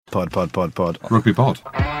Pod. Rugby Pod.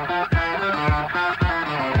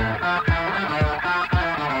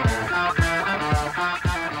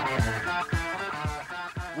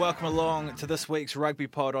 Welcome along to this week's Rugby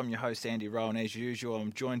Pod. I'm your host, Andy Rowan. As usual,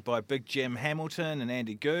 I'm joined by Big Jem Hamilton and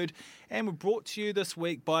Andy Good. And we're brought to you this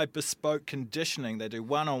week by Bespoke Conditioning. They do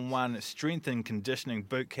one-on-one strength and conditioning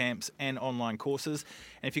boot camps and online courses.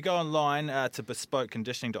 And if you go online to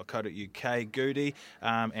bespokeconditioning.co.uk, Goody,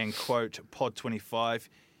 and quote Pod25,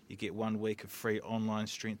 you get 1 week of free online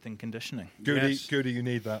strength and conditioning. Goody, you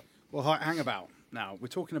need that. Well, hang about. Now, we're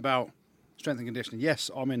talking about strength and conditioning. Yes,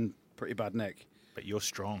 I'm in pretty bad nick. But you're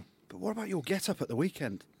strong. But what about your get-up at the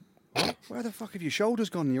weekend? Where the fuck have your shoulders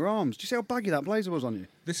gone and your arms? Do you see how baggy that blazer was on you?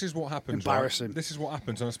 This is what happens. Embarrassing. Right? This is what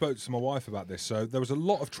happens. And I spoke to my wife about this. So there was a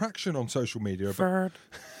lot of traction on social media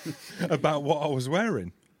about what I was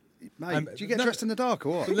wearing. Mate, do you get dressed in the dark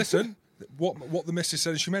or what? But listen, what the missus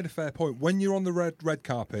said, she made a fair point. When you're on the red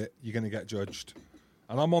carpet, you're going to get judged.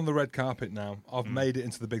 And I'm on the red carpet now. I've made it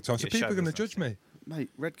into the big time. So people are going to judge me. Mate,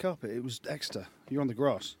 red carpet, it was Exeter. You're on the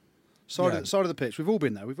grass. Side of the pitch. We've all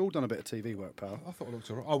been there. We've all done a bit of TV work, pal. I thought it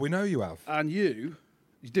looked all right. Oh, we know you have. And you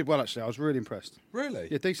did well, actually. I was really impressed. Really?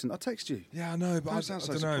 Yeah, decent. I text you. Yeah, I know, but I sound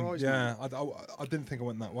don't so know. surprised, Yeah, I didn't think it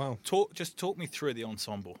went that well. Talk me through the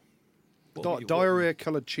ensemble.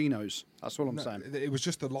 Diarrhea-coloured chinos. That's all I'm saying. It was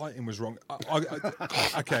just the lighting was wrong.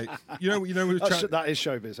 Okay, you know, we were that is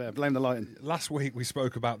showbiz. Yeah, blame the lighting. Last week we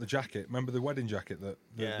spoke about the jacket. Remember the wedding jacket that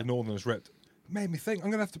the Northerners ripped? Made me think I'm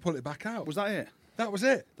going to have to pull it back out. Was that it? That was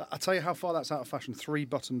it. I'll tell you how far that's out of fashion.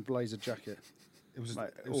 3-button blazer jacket. It's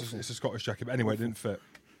a Scottish jacket, but anyway, it didn't fit.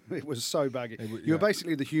 It was so baggy. You were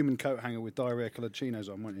basically the human coat hanger with diarrhea-coloured chinos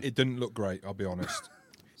on, weren't you? It didn't look great, I'll be honest.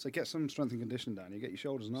 So get some strength and conditioning down. You get your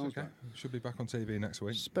shoulders and arms back. Should be back on TV next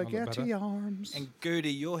week. Spaghetti arms. And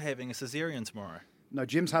Goody, you're having a caesarean tomorrow. No,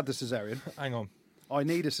 Jim's had the caesarean. Hang on. I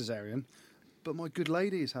need a caesarean. But my good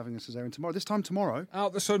lady is having a caesarean tomorrow. This time tomorrow.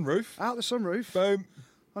 Out the sunroof. Out the sunroof. Boom.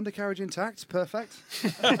 Undercarriage intact. Perfect.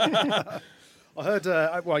 I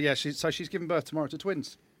heard, she's giving birth tomorrow to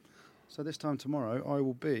twins. So this time tomorrow, I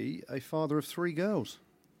will be a father of 3 girls.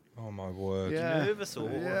 Oh, my word. Yeah. Nervous or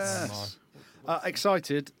what? Yes.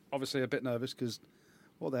 Excited. Obviously a bit nervous because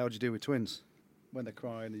what the hell do you do with twins? When they're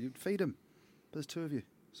crying, you feed them. But there's 2 of you.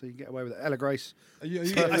 So you can get away with it. Ella Grace.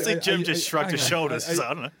 I think Jim just shrugged his shoulders.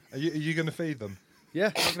 I don't know. Are you going to feed them?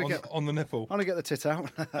 Yeah, I'm gonna on the nipple. I'm gonna get the tit out.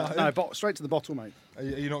 No, straight to the bottle, mate. Are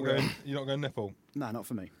you not going? You're not going nipple? No, not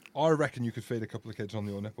for me. I reckon you could feed a couple of kids on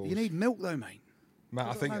your nipples. You need milk though, mate. Matt,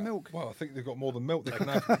 I think no milk. Well, I think they've got more than milk. They can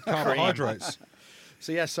have carbohydrates.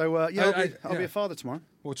 So I'll be a father tomorrow.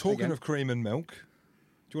 Well, talking of cream and milk,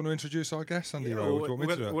 do you want to introduce our guest, Andy Rowe? Do you want me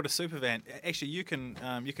to do it? What a super fan! Actually, you can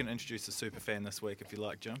introduce the super fan this week if you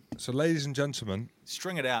like, Jim. So, ladies and gentlemen,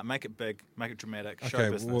 string it out, make it big, make it dramatic. Show okay,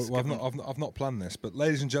 business. well, I've not planned this, but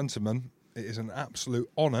ladies and gentlemen, it is an absolute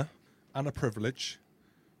honour and a privilege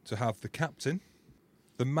to have the captain,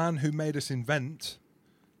 the man who made us invent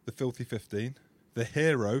the Filthy 15, the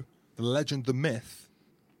hero, the legend, the myth,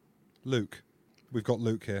 Luke. We've got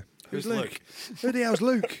Luke here. Who's Luke? Who the hell's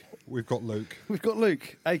Luke? We've got Luke. We've got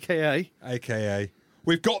Luke, a.k.a.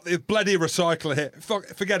 We've got the bloody recycler here.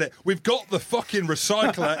 Forget it. We've got the fucking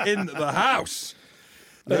recycler in the house.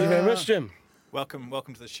 Thank you very much, Jim. Welcome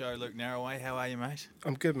to the show, Luke Narroway. How are you, mate?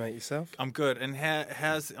 I'm good, mate. Yourself? I'm good. And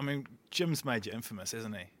Jim's made you infamous,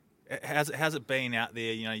 hasn't he? How's it been out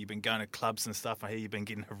there? You know, you've been going to clubs and stuff. I hear you've been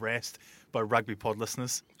getting harassed by Rugby Pod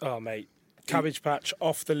listeners. Oh, mate. Cabbage Patch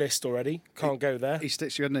off the list already. Can't go there. He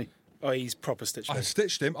stitched you, hadn't he? Oh, he's proper stitched me. I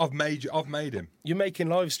stitched him. I've made him. You're making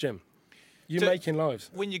lives, Jim. You're making lives.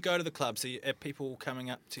 When you go to the clubs, are people coming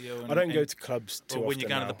up to you? I don't go to clubs too often. Or when you're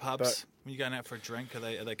going to the pubs, when you're going out for a drink, are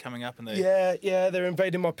they coming up and they? Yeah, they're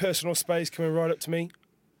invading my personal space, coming right up to me.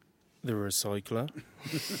 The recycler.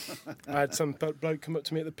 I had some bloke come up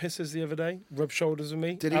to me at the Pissers the other day, rub shoulders with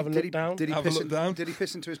me, Did have a look down. Did he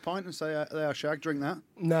piss into his pint and say, "There, shag, drink that"?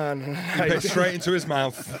 No. He pissed straight into his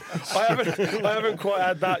mouth. I haven't quite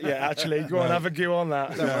had that yet. Actually, go on, have a go on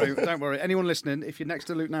that. Don't worry. Anyone listening, if you're next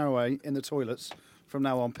to Luke Narroway in the toilets, from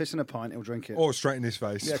now on, piss in a pint, he'll drink it. Or straight in his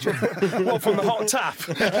face. Yeah, what, from the hot tap?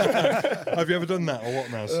 Have you ever done that, or what,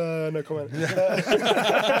 Naz? No comment.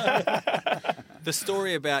 The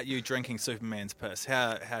story about you drinking Superman's piss,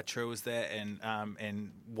 how true is that,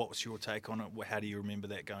 and what was your take on it? How do you remember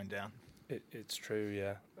that going down? It's true,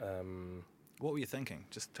 yeah. What were you thinking?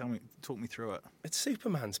 Just talk me through it. It's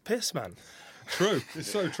Superman's piss, man. True. It's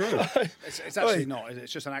so true. It's actually not.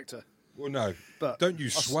 It's just an actor. Well, no. But Don't you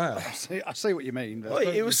swear. I see what you mean. But, Wait,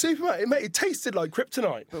 it was super, mate. It tasted like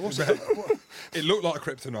kryptonite. but what's it, It looked like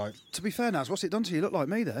kryptonite. to be fair, Naz, what's it done to you? You look like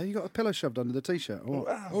me there. You got a pillow shoved under the t-shirt. Or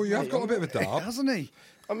what? Oh, you have got a bit of a dart. Hasn't he?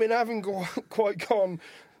 I mean, I haven't quite gone,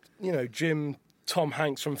 Jim Tom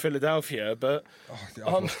Hanks from Philadelphia, but Oh, yeah,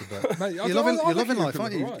 I've lost a bit. Mate, You're loving life,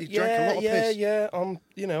 aren't you? Right. You drank a lot of piss. yeah.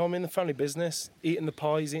 I'm in the family business, eating the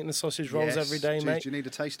pies, eating the sausage rolls Yes. every day, Do mate. you need a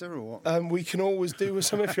taster or what? We can always do with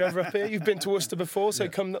some if you're ever up here. You've been to Worcester before, so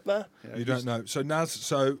come up there. Yeah, You don't know. So,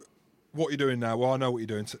 Naz, what you're doing now, well, I know what you're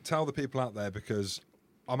doing. Tell the people out there, because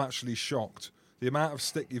I'm actually shocked. The amount of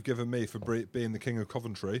stick you've given me for being the king of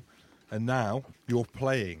Coventry, and now you're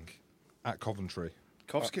playing at Coventry.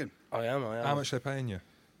 Covskin. I am. How much are they paying you?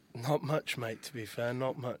 Not much, mate, to be fair,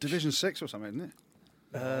 not much. Division 6 or something, isn't it?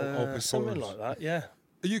 before Something us. like that, yeah.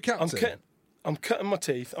 Are you captain? I'm cutting my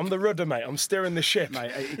teeth. I'm the rudder, mate. I'm steering the ship.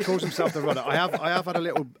 Mate, he calls himself the rudder. I have had a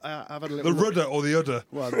little. The look. rudder or the udder?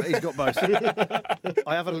 Well, he's got both.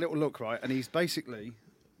 I have had a little look, right, and he's basically,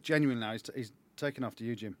 genuinely now, he's taken after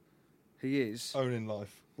you, Jim. He is. Owning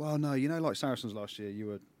life. Well, no, like Saracens last year, you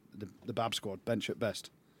were the Bab squad, bench at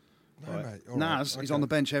best. No, Right. mate. all Naz, right, he's okay. on the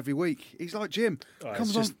bench every week. He's like Jim. Oh,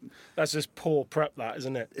 Comes on. that's just poor prep, that,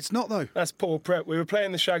 isn't it? It's not though. That's poor prep. We were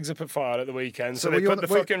playing the Shags up at Fire at the weekend, so So they were you put on the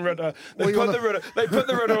the- fucking rudder. were They you on put the the- rudder. They put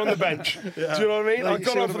the rudder on the bench. Do you know what I mean? Like, I've you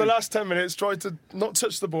gone see on what for I the mean? last 10 minutes, tried to not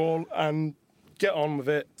touch the ball and get on with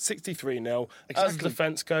it. 63-0. As Exactly.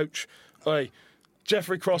 defence coach, oi,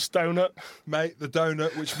 Jeffrey Cross donut. Mate, the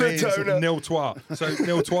donut, which The means donut. nil trois. So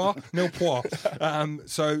nil pois.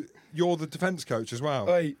 So you're the defence coach as well.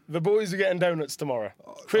 Oi, the boys are getting donuts tomorrow.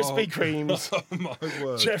 Krispy Kremes. Oh my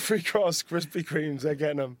word. Jeffrey Cross, Krispy Kremes, they're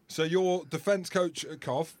getting them. So you're defence coach at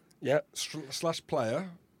Cov Yep, slash player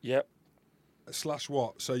yep. slash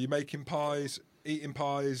what? So you're making pies, eating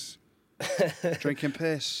pies. Drinking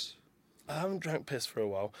piss. I haven't drank piss for a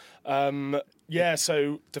while.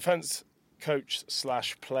 So defence coach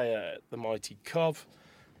 / player at the mighty Cov,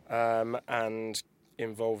 and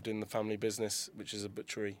involved in the family business, which is a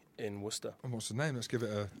butchery in Worcester. And what's the name? Let's give it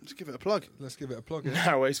a plug. plug. Yeah.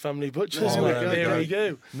 Narrowways Family Butchers. Oh, mate. there we There go. we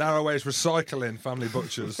go. Narrowways Recycling Family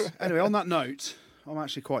Butchers. Anyway, on that note, I'm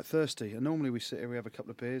actually quite thirsty, and normally we sit here, we have a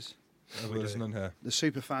couple of beers. There's none here. The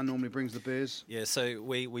super fan normally brings the beers. Yeah, so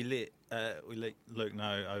we let Luke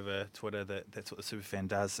know over Twitter that that's what the superfan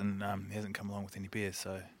does, and he hasn't come along with any beers.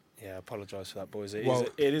 So Yeah, I apologise for that, boys. Well,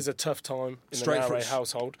 It is a tough time in the straight for Narroway its-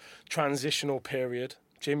 household. Transitional period.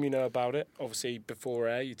 Jim, you know about it. Obviously, before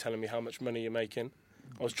air, you're telling me how much money you're making.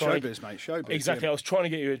 I was trying Showbiz, mate. Showbiz. Exactly. I was trying to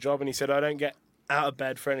get you a job, and he said, I don't get out of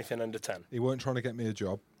bed for anything under 10. He weren't trying to get me a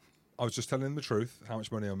job. I was just telling him the truth, how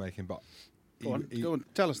much money I'm making. But Go on,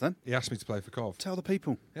 tell us then. he asked me to play for Cov. Tell the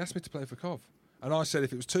people. He asked me to play for Cov. And I said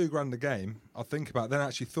if it was $2,000 a game, I'd think about it. Then I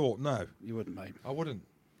actually thought, no, You wouldn't, mate. I wouldn't.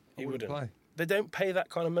 I You wouldn't play. They don't pay that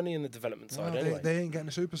kind of money in the development side No, anyway. they ain't getting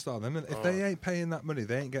a superstar then. If they ain't paying that money,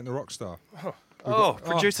 they ain't getting a rock star.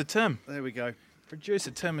 producer Tim. There we go.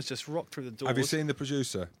 Producer Tim has just rocked through the door. Have you seen the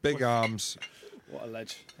producer? Big arms. What a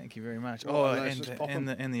ledge. Thank you very much. Oh, Oh, let's just pop 'em.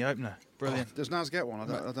 and the opener. Brilliant. Does Naz get one?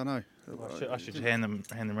 I don't know. I should hand them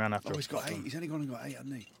round after. Oh, he's got 8. He's only gone and got 8,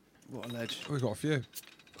 hasn't he? What a ledge. We've got a few.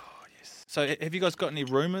 So, have you guys got any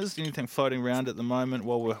rumours? Anything floating around at the moment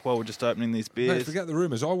while we're just opening these beers? Mate, forget the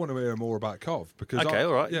rumours. I want to hear more about Cov. Because Okay,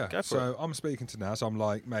 all right, Yeah, go for so it. I'm speaking to Naz. I'm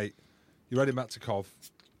like, mate, you're heading back to Cov.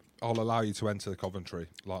 I'll allow you to enter Coventry.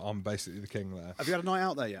 Like, I'm basically the king there. Have you had a night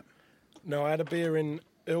out there yet? No, I had a beer in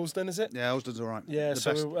Ilsden, is it? Yeah, Elsden's all right. Yeah, the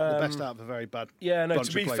so, best, the best out of a very bad Yeah, no, bunch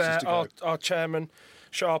to be of places fair, to go. our chairman,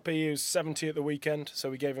 Sharpie, he was 70 at the weekend,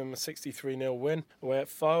 so we gave him a 63-0 win. We at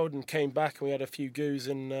Fylde and came back, and we had a few goos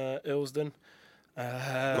in Ilsden.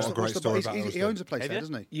 Got What's a the- great what's the- story he's- about he Elsden. owns a place Have there, you?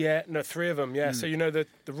 doesn't he? Yeah, no, 3 of them, yeah. So you know the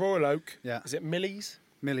Royal Oak, Yeah. is it Millie's?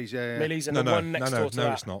 Millie's, yeah. Millie's and No, the no, one next no, door to no,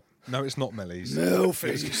 that. it's not. No, it's not Millie's.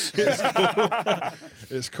 Milfies.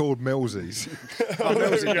 It's called Millsies. Oh,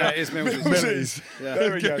 Millie's, yeah, it is Millie's. Millie's. Yeah.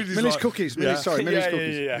 There we go. He's Millie's like- Cookies. Yeah. Millie's, sorry, Millie's yeah,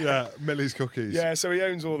 Cookies. Yeah, Millie's Cookies. Yeah, so he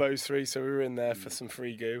owns all those 3, so we were in there for some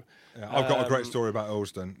free goo. Yeah, I've got a great story about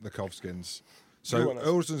Ilsden, the Covskins. Go So on, then.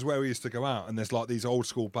 Ilsden's where we used to go out, and there's like these old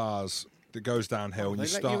school bars that goes downhill, and They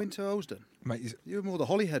you let start. you into Elsden. Mate, You were more the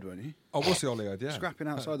Holyhead, weren't you? oh, what's the Olyhead? Yeah, Scrapping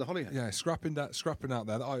outside the Holyhead. Yeah, scrapping out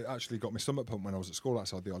there. I actually got my stomach pumped when I was at school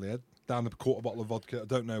outside the Olyhead. Down the quarter bottle of vodka. I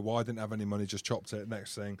don't know why. I didn't have any money. Just chopped it.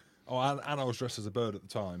 Next thing. Oh, and I was dressed as a bird at the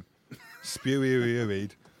time.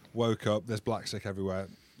 Spewy-ooey-ooeyed. Woke up. There's black sick everywhere.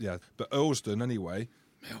 Yeah, but Ilsden anyway.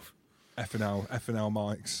 F&L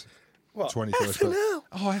mics. What? 21st. F&L?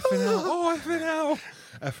 Oh, F&L. Oh, F&L.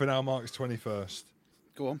 F&L mics 21st.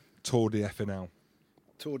 Go on. Tour de F&L.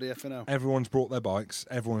 Tour de FNL. Everyone's brought their bikes.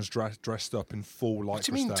 Everyone's dressed up in full Lycra What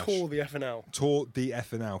do you mean stash. tour the FNL? Tour de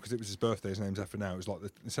FNL, because it was his birthday. His name's FNL. It was like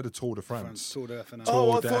instead of Tour de France. Tour de FNL.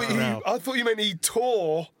 Oh, de FNL. I thought you meant he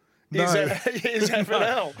tore No. his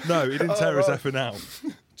FNL. No, he didn't tear his right.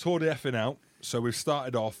 FNL. Tour de FNL. So we've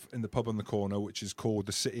started off in the pub on the corner, which is called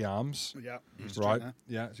the City Arms. Yeah. used to Right? drink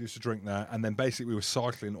Yeah, so we used to drink there. And then basically we were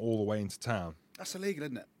cycling all the way into town. there. That's illegal,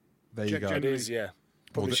 isn't it? There you go. It is, yeah.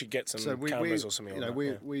 Probably the- should get some So we cameras or something you on know, that. we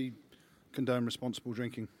yeah. we condone responsible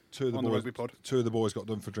drinking Two of the on the boys, rugby pod. two of the boys got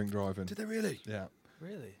done for drink driving. Did they really? Yeah.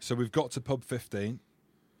 Really? So we've got to pub 15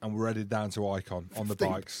 and we're headed down to Icon on the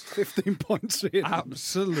 15 bikes. 15 points in.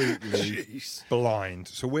 Absolutely Jeez. blind.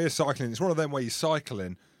 So we're cycling. It's one of them where you're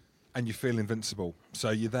cycling and you feel invincible. So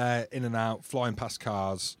you're there in and out, flying past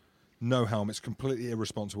cars, no helmets, completely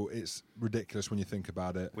irresponsible. It's ridiculous when you think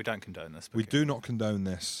about it. We don't condone this. We Vicky. do not condone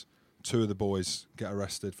this. Two of the boys get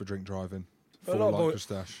arrested for drink driving. A For lot of Lycra boys-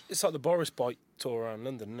 stash. It's like the Boris bike tour around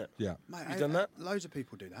London, isn't it? Yeah. Mate, You done that? Loads of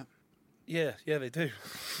people do that. Yeah, they do.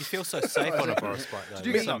 You feel so safe on a Boris bike, though. Did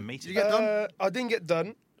you It's get not done? meaty. Did you get done? I didn't get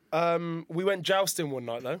done. We went jousting one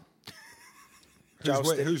night though.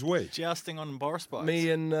 Jousting. Who's we? Jousting on Boris bikes. Me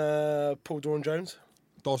and Paul Doran Jones.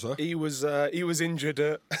 Dozer. He was injured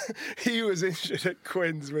at he was injured at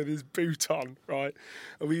Quinn's with his boot on, right?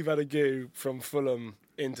 And we've had a go from Fulham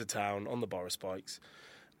into town on the Boris bikes,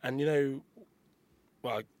 and you know,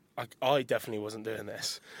 well, I definitely wasn't doing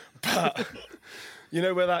this, but you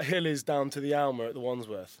know where that hill is down to the Alma at the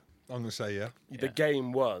Wandsworth. I'm going to say yeah. The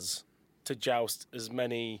game was to joust as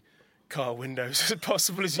many car windows as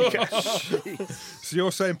possible as you can. So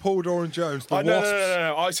you're saying Paul Doran Jones, the No, Wasps?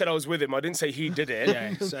 no. I said I was with him. I didn't say he did it.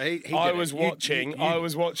 Yeah. So he I did it. was watching. I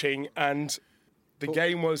was watching, and the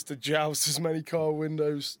game was to joust as many car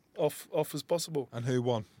windows off as possible. And who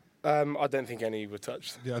won? I don't think any were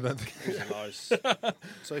touched. Yeah, I don't think. Lies.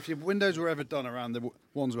 So if your windows were ever done around the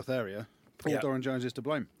Wandsworth area, Paul Yeah. Doran Jones is to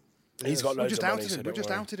blame. He's got We loads just of money. outed so him. We don't just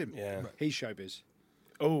worry. outed him. Yeah. He's showbiz.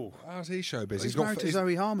 Oh, How's he showbiz? He's married to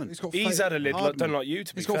Zoe Harmon. He's got he's fake, had a lid Hardman. done like you.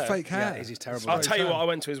 To be he's got fair. fake hair. Yeah, he's terrible. I'll Straight tell you hair. what. I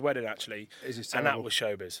went to his wedding actually, Is his and that terrible. was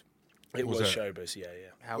showbiz. It Was was it? showbiz. Yeah.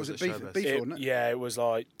 How Was was it it beef- showbiz? beef? Wasn't it? Yeah, it was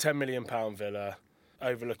like £10 million villa,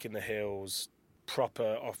 overlooking the hills,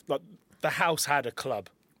 proper off. Like the house had a club,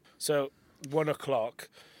 so 1 o'clock,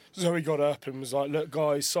 Zoe got up and was like, "Look,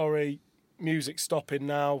 guys, sorry, music's stopping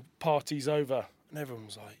now, party's over," and everyone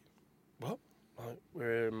was like, "What? Like,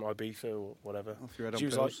 we're in Ibiza or whatever." Off your head on She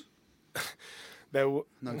was pills. like, "There were,"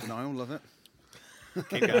 No denial, love it.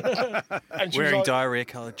 Keep going. and she was Wearing like,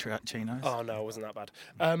 diarrhea-coloured chinos. "Oh no, it wasn't that bad."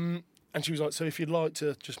 And she was like, "So if you'd like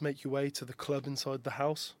to just make your way to the club inside the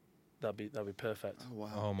house, that'd be perfect." Oh, wow.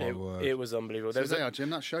 Oh my word! It was unbelievable. So There was they a- are, Jim.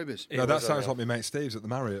 That's showbiz. it No, that was sounds unreal. like my mate Steve's at the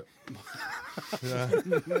Marriott. Yeah,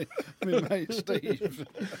 Me mate Steve.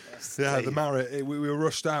 yeah, the Marriott. We were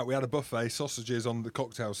rushed out. We had a buffet, sausages on the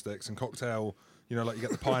cocktail sticks and cocktail. You know, like you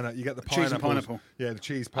get the pineapple. You get the Cheese and pineapples. pineapple. Yeah, the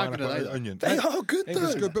cheese, How good pineapple, are they, though? onion. They are good It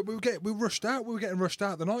was though. good, but we rushed out. We were getting rushed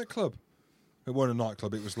out the nightclub. It wasn't a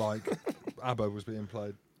nightclub. It was like ABBA was being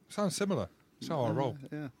played. Sounds similar. That's how I roll.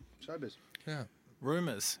 Yeah, showbiz. Yeah.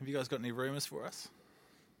 Rumours. Have you guys got any rumours for us?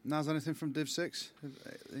 Now's anything from Div 6?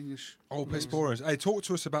 English. Oh, piss boring. Hey, talk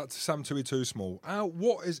to us about Sam Tui Too Small.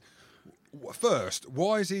 First,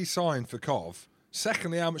 why is he signed for Cov?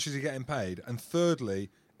 Secondly, how much is he getting paid? And thirdly,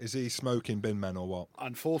 is he smoking bin men or what?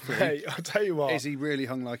 And fourthly, Hey, I'll tell you what. is he really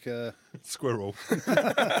hung like a... Squirrel.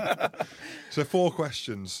 So 4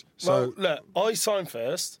 questions. Well, So look, I sign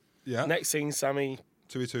first. yeah, Next thing, Sammy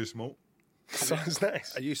Tui Too Small. signs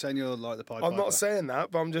next. Are you saying you're like the Pied I'm Piper? not saying that,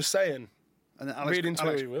 but I'm just saying. And then read into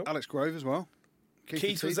it, you will. Alex Grove as well.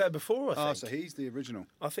 Keith was there before, I Oh, think. so he's the original.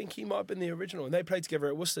 I think he might have been the original. And they played together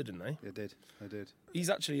at Worcester, didn't they? Yeah, they did. He's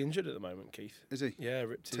actually injured at the moment, Keith. Is he? Yeah,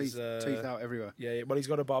 ripped his... Teeth out everywhere. Yeah, well, he's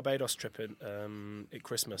got a Barbados trip at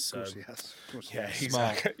Christmas. So. Of course he has. Of course he Yeah, has. he's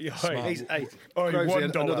Smart. yeah, Smart. He's eight. Oh,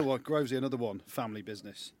 Grovesy, $1. another one. Grovesy, another one. Family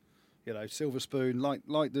business. You know, silver spoon, like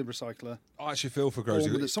the recycler. I actually feel for Or Groves.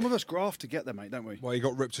 with it- some of us graft to get there, mate, don't we? Well, he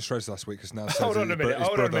got ripped to shreds last week because now Hold on a minute. his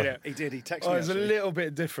Hold on a brother. minute. He did. He texted Oh, me. it's a actually. little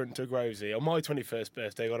bit different to Grovesy. On my 21st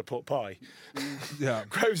birthday, I got a pot pie. Yeah,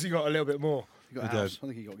 Grovesy got a little bit more. He got a He house. did. I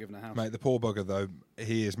think he got given a house. mate, the poor bugger though.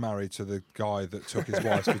 He is married to the guy that took his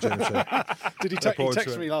wife's virginity. Did he, They're he poor to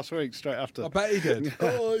texted it. me last week straight after? I bet he did.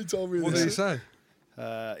 Oh, he told me What did he say?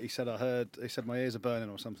 He said he said my ears are burning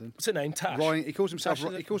or something. What's her name? Tash? Ryan, he calls himself Tash,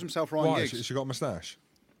 is it? he calls himself Ryan Why? Giggs. She got a moustache.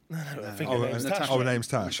 I think Oh, her name's Tash. her name's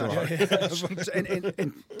Tash. All right.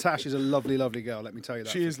 and Tash is a lovely, lovely girl. Let me tell you that.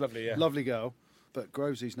 She is lovely, yeah. Lovely girl. But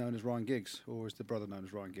Grovesy's known as Ryan Giggs, or is the brother known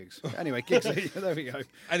as Ryan Giggs? Anyway, Giggs. There we go.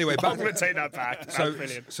 Anyway, I'm back, going to take that back. That's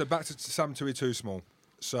brilliant. so back to Sam Tui Too Small.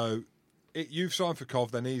 So you've signed for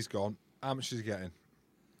Cov, then he's gone. How much is he getting?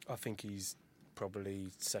 I think he's probably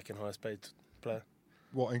second highest paid player.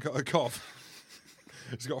 What, in Cov?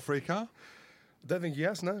 Has he got a free car? I don't think he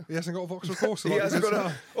has, no. He hasn't got a Vauxhall Corsa. He like hasn't this got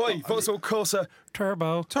now. Oi, Vauxhall Corsa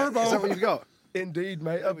Turbo. Is that what you've got? Indeed,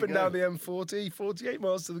 mate. Up we and go. down the M40, 48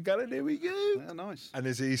 miles to the gallon. Here we go. Yeah, nice. And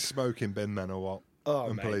is he smoking bin then or what? Oh,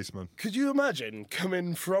 and mate. policeman. Could you imagine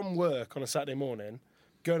coming from work on a Saturday morning,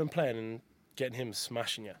 going and playing and getting him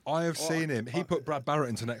smashing you? I have seen him. He put Brad Barrett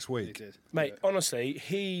into next He week. did. Mate, honestly,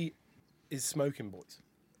 he is smoking, boys.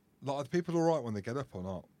 Like, are the people all right when they get up or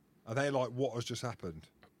not? Are they like, what has just happened?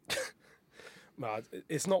 Nah,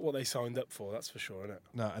 it's not what they signed up for, that's for sure, isn't it?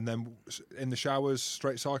 No, and then in the showers,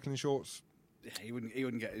 straight cycling shorts? Yeah, he wouldn't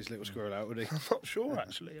get his little squirrel out, would he? I'm not sure,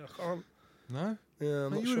 actually. I can't. No? Yeah, I'm No,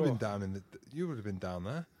 not you would sure. have been down in the. You would have been down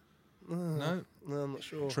there. No? No, I'm not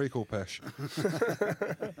sure. Treacle pish.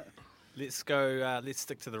 Let's go. Let's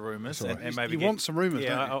stick to the rumours That's all right. and maybe You get- want some rumours,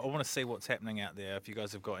 Yeah, don't you? I want to see what's happening out there. If you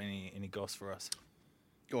guys have got any goss for us,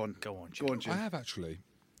 Go on. go on, Jim. Go on, Jim. I have actually.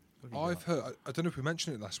 What have you I've heard. I don't know if we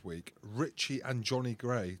mentioned it last week. Richie and Johnny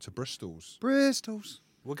Gray to Bristol's. Bristol's.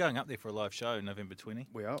 We're going up there for a live show November 20.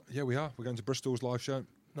 We are. Yeah, we are. We're going to Bristol's live show.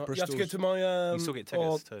 No, you have to go to my You still get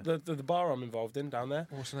tickets or too. the bar I'm involved in down there.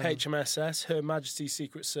 What's the name? HMSS, Her Majesty's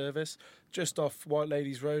Secret Service, just off White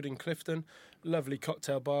Ladies Road in Clifton. Lovely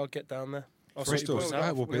cocktail bar. Get down there. I'll sort you Bristol's. boys Yeah,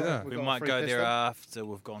 out. we'll be there. We got a might free go there pistol. after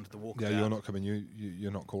we've gone to the walkabout. Yeah, you're not coming.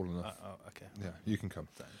 You're not cool enough. Oh, okay. Yeah, you can come.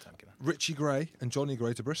 Don't get it. Richie Gray and Johnny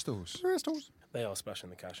Gray to Bristol's. Bristol's. They are splashing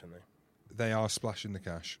the cash, aren't they? They are splashing the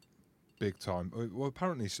cash, big time. Well,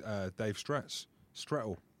 apparently Dave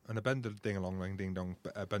Strettle, and a bender ding along, ling ding dong,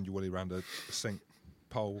 bend your willy round a sink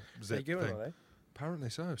pole They zip going, thing. are they? Apparently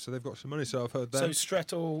so. So they've got some money. So I've heard So them.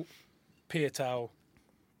 Strettle, Piatow,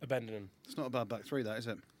 Abendon. It's not a bad back three, that is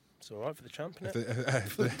it? It's all right for the champ, If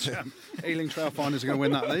innit? they- Ealing Trailfinders are going to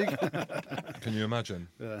win that league. can you imagine?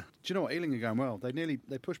 Yeah. Do you know what? Ealing are going well.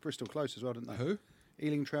 They pushed Bristol close as well, didn't they? Who?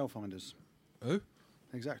 Ealing Trailfinders. Who?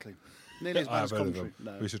 Exactly. Nearly as I bad have as heard of Coventry. them.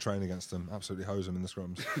 No. We used to train against them. Absolutely hose them in the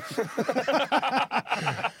scrums.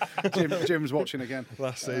 Jim's watching again.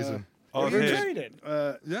 Last season. Oh, Are you here's- training?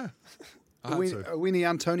 Yeah. I had to. Winnie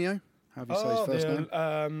Antonio. How do you say his first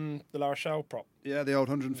name? The La Rochelle prop. Yeah, the old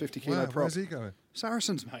 150 kilo prop. Where's he going?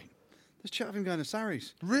 Saracens, mate. There's chat of him going to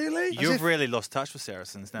Sarries. Really? You've if- really lost touch with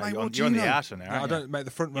Saracens now. Mate, you're what on, do you're on you the know? outer now. No, I aren't you? don't, mate.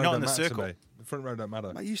 The front row You're not don't in the matter circle. to me. The front row don't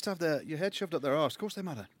matter. Mate, you used to have your head shoved up their arse. Of course they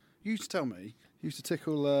matter. You used to tell me you used to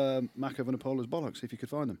tickle Makov and Apollo's bollocks if you could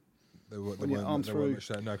find them. They when your arms they weren't through- much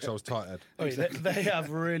there. No, because I was tight head. Oh, yeah, they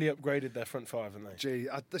have really upgraded their front five, haven't they? Gee,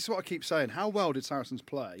 this is what I keep saying. How well did Saracens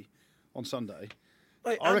play on Sunday?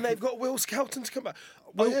 Mate, I and reckon- they've got Will Skelton to come back.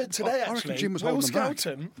 Will- I heard today, I reckon actually, Jim was Will holding them back.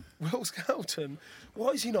 Skelton, why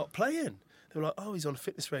is he not playing? They were like, oh, he's on a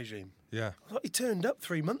fitness regime. Yeah. I thought he turned up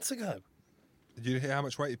 3 months ago. Did you hear how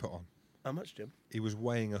much weight he put on? How much, Jim? He was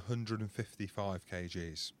weighing 155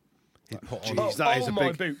 kgs. He put on. Jeez, that is a my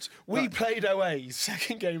big- boots. We played OA's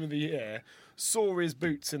second game of the year. Saw his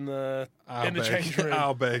boots in the change room.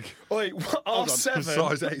 How big? Wait, R7,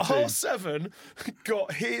 Size 18. R7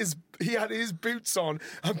 got he had his boots on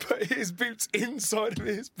and put his boots inside of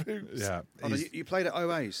his boots. Yeah. Oh, no, he's- you played at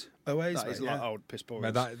OA's. OA's, That mate, is like yeah. old piss poor.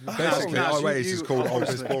 mate, basically, Naz, our ways you- is called Old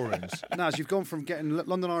honestly. Sporings. Naz, you've gone from getting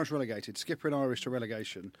London Irish relegated, skippering Irish to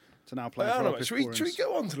relegation, to now playing for I don't Old know. Piss Should we Porins.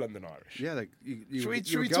 go on to London Irish? Yeah,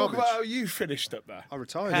 Should we talk about how you finished up there? I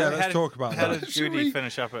retired. Yeah, Yeah, let's talk about how that. did Should Goody we-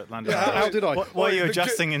 finish up at London? Yeah, how did I? Why are you Wait, the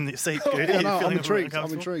adjusting in the seat, Goody? yeah, Are you no, I'm feeling intrigued. I'm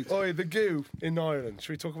uncomfortable? intrigued. Oh, the goo in Ireland.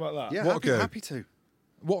 Should we talk about that? Yeah, What go? happy to.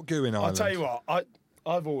 What goo in Ireland? I'll tell you what.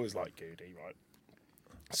 I've always liked Goody, right?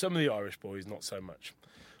 Some of the Irish boys, not so much.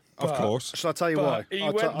 Of But- course. Shall I tell you But why? he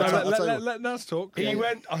I'll went- I'll No, tell- I'll tell you what. Let Naz talk. He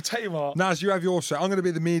went. I'll tell you what. Naz, you have your say. I'm going to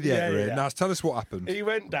be the mediator Yeah, here. yeah. Naz, tell us what happened. He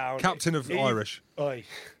went down. Captain of Irish. Oi.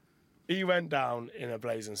 He went down in a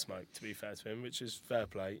blazing smoke, to be fair to him, which is fair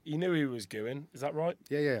play. He knew he was gooing. Is that right?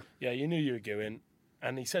 Yeah. Yeah, you knew you were gooing.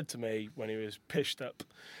 And he said to me when he was pished up,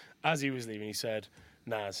 as he was leaving, he said,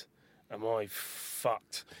 Naz, am I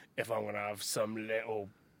fucked if I'm going to have some little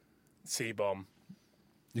C-bomb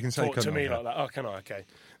You can say talk to cunt me on like that? Oh, can I? Okay.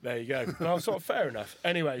 There you go. And I was sort of fair enough.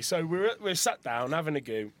 Anyway, so we're sat down having a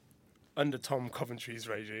goo under Tom Coventry's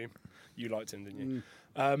regime. You liked him, didn't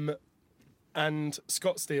you? And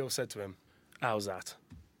Scott Steele said to him, how's that?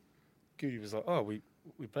 Goody was like, oh, we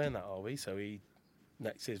playing that, are we? So he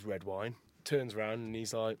necks his red wine, turns around and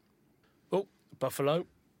he's like, oh, Buffalo.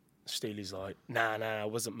 Steely's like, nah, I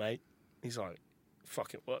wasn't, mate. He's like,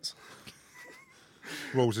 fuck it was.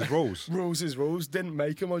 Rules is rules. Rules is rules. Didn't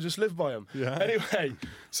make them. I just live by them. Yeah. Anyway,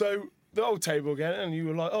 so the old table again, and you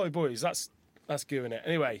were like, "Oh, boys, that's That's giving it.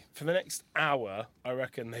 Anyway, for the next hour, I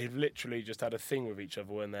reckon they've literally just had a thing with each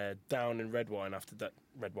other when they're down in red wine after that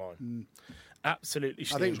red wine. Absolutely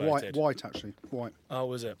I think it's steamboated. white actually. White. Oh,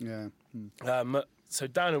 was it? Yeah. So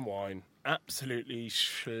down in wine, absolutely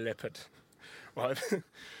slippered. Right?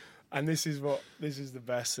 And this is the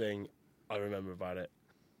best thing I remember about it.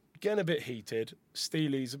 Getting a bit heated.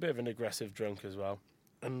 Steely's a bit of an aggressive drunk as well.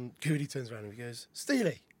 And Goody turns around and he goes,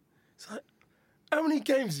 Steely, it's like, how many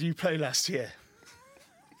games did you play last year?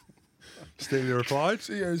 Steely replied.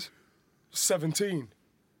 So he goes, 17.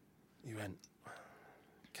 He went,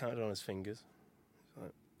 counted on his fingers. He's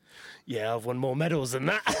like, yeah, I've won more medals than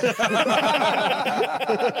that.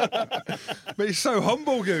 But he's so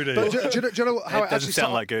humble, Goody. But do you know how It doesn't it actually sound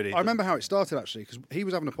started? like Goody. I remember how it started actually because he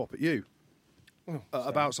was having a pop at you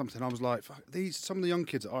about something. I was like, fuck, some of the young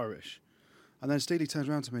kids are Irish, and then Steely turns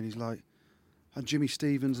around to me and he's like, and Jimmy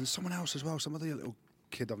Stevens and someone else as well, some other little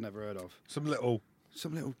kid I've never heard of. Some little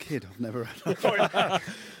Kid I've never heard of.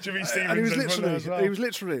 Jimmy Stevens. And he was as well.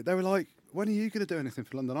 literally, they were like, when are you going to do anything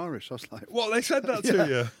for London Irish? I was like, What, they said that to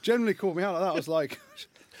you? Generally called me out like that. I was like,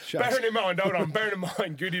 Bearing in mind,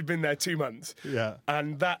 Goody'd been there 2 months. Yeah.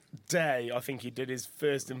 And that day, I think he did his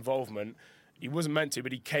first involvement. He wasn't meant to,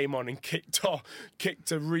 but he came on and kicked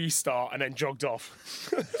a restart and then jogged off.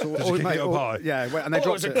 So, Did you kick it up high? Yeah, and they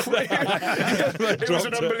dropped it. It was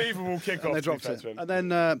an unbelievable kickoff. And they to be dropped fair it. to him. And then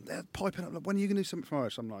they're piping up, like, when are you going to do something for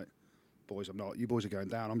Irish? I'm like, boys, I'm not. You boys are going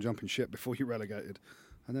down. I'm jumping ship before you're relegated.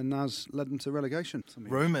 And then Naz led them to relegation.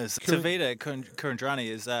 Rumours. Tavita Kurandrani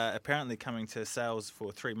is apparently coming to Sales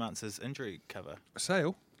for 3 months as injury cover.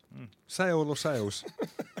 Sale? Sale or sales?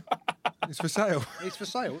 It's for sale. It's for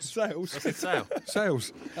sales. Sales. What's it sale?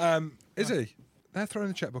 Sales. Is he? They're throwing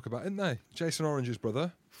the checkbook about, isn't they? Jason Orange's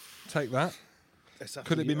brother. Take that.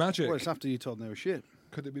 Could it be magic? Well, it's after you told them they were shit.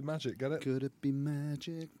 Could it be magic? Get it? Could it be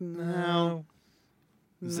magic now?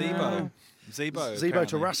 Zebo. Zebo to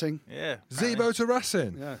apparently. Racing. Yeah. Zebo to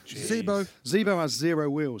Racing. Yeah. Zebo. Zebo has 0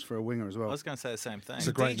 wheels for a winger as I well. was going to say the same thing. It's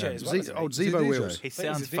a great DJ name. as well, isn't he? Old Is he a Zebo DJ? wheels. He I think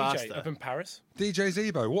sounds he's a DJ faster. up in Paris.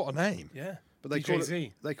 DJ Zebo. What a name. Yeah. But they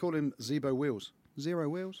DJ call him Zebo wheels. 0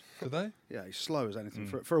 wheels. Do they? Yeah, he's slow as anything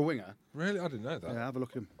for a winger. Really? I didn't know that. Yeah, have a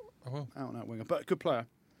look at him. Oh, well. Out and out winger, but a good player.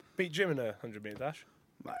 Beat Jim in a 100-metre dash.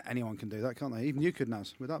 Like, anyone can do that, can't they? Even you could,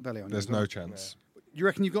 Naz, with that belly on. There's you as well. no chance. You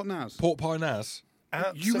reckon you've got Naz? Pork pie Naz.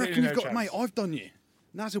 You reckon you've got, chance. mate? I've done you.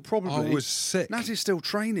 Naz will probably. I was sick. Naz is still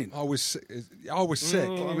training. I was sick. I was sick.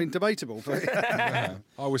 I mean, debatable, but Yeah.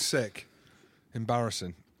 I was sick.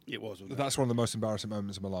 Embarrassing. it was. Wasn't it? That's one of the most embarrassing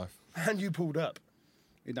moments of my life. And you pulled up.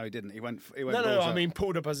 No, he didn't. He went. No, balls I out. mean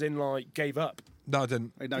pulled up as in like gave up. No, I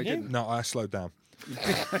didn't. No, he Did you? didn't. No, I slowed down.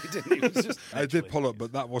 He didn't. He was just. I did pull up,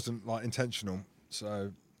 but that wasn't like intentional.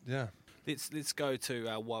 So yeah. Let's go to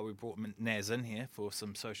why we brought Naz in here for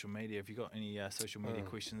some social media. Have you got any social media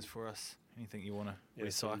questions for us? Anything you want to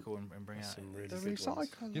recycle and bring out? Some really The good ones.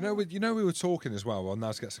 recycle. You know, we were talking as well. While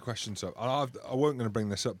Naz gets the questions up, and I weren't going to bring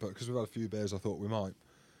this up, but because we've had a few beers, I thought we might.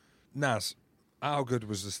 Naz, how good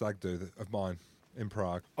was the stag do of mine in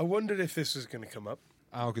Prague? I wondered if this was going to come up.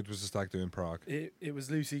 How good was the stag do in Prague? It was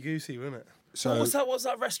loosey goosey, wasn't it? So What's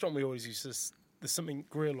that restaurant we always used to? There's something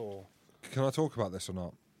grill or can I talk about this or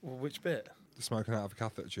not? well, which bit? The smoking out of a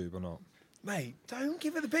catheter tube or not? Mate, don't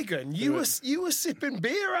give it the big one. You were sipping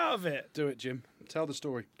beer out of it. Do it, Jim. Tell the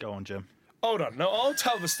story. Go on, Jim. Hold on, no, I'll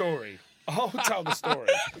tell the story.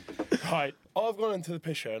 Right, I've gone into the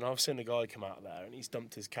pisher and I've seen a guy come out there and he's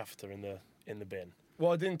dumped his catheter in the bin.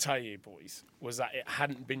 What I didn't tell you, boys, was that it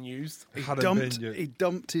hadn't been used. He He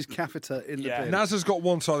dumped his catheter in the Yeah. bin. Naz has got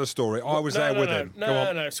one side of the story. I was there with him. Go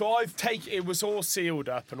on. No. So it was all sealed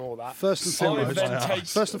up and all that. First and I've foremost, then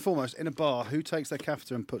first and foremost, in a bar, who takes their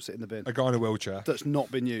catheter and puts it in the bin? A guy in a wheelchair. That's not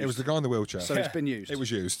been used. It was the guy in the wheelchair. So it's been used. It was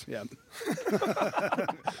used. Yeah.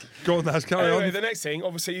 Go on, Naz. Carry Anyway, on. the next thing,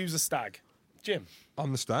 obviously, he was a stag. Jim,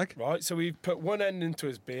 I'm the stag. right? So we put one end into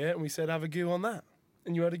his beer and we said, have a goo on that.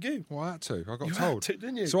 And you had a goo. Well, I had to. I got You told. had to,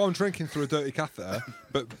 didn't you? So I'm drinking through a dirty catheter,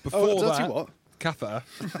 but before Oh, dirty that, what? catheter.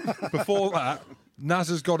 Before that, Naz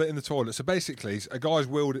has got it in the toilet. So basically, a guy's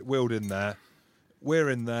wheeled in there. We're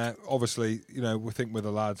in there. Obviously, we think we're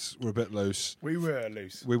the lads. We're a bit loose. We were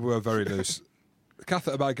loose. We were very loose. The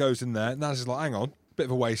catheter bag goes in there. Naz is like, hang on, bit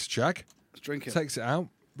of a waste check. Let's drink it. Takes it out.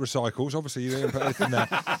 Recycles. Obviously, you didn't put anything there.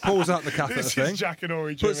 Pulls out the catheter This thing. is Jack and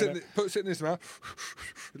Ori Puts Jim. it in his mouth.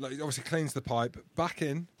 Like, obviously cleans the pipe. Back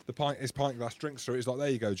in his pint glass. Drinks through it. He's like, there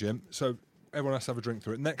you go, Jim. So everyone has to have a drink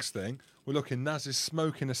through it. Next thing, we're looking. Naz is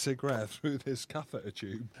smoking a cigarette through this catheter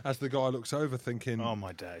tube. As the guy looks over, thinking, Oh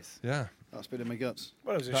my days. yeah, That's been in my guts.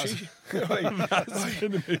 Well, it was a shisha.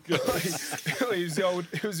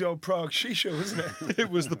 It was the old Prague shisha, wasn't it? It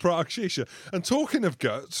was the Prague Shisha. And talking of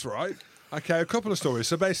guts, right? Okay, a couple of stories.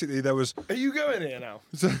 So basically, there was Are you going here now?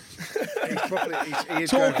 He is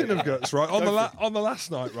talking going. of guts, right? On the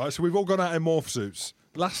last night, right? So we've all gone out in morph suits.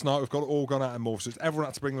 Last night, we've all gone out in morph suits. Everyone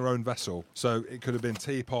had to bring their own vessel, so it could have been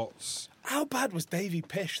teapots. How bad was Davy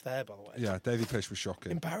Pish there, by the way? Yeah, Davy Pish was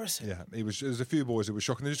shocking. Embarrassing. Yeah, there was a few boys who were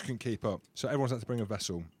shocking. They just couldn't keep up. So everyone's had to bring a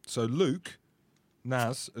vessel. So Luke,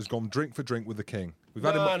 Naz, has gone drink for drink with the king. We've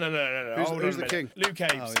had him. No. Who's the king? Luke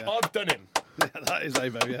Abes. Oh, yeah. I've done him. Yeah, that is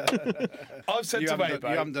Abo, yeah. I've said You to haven't Abo.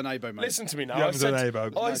 done- you haven't done Abo, mate. Listen to me now. You I haven't said,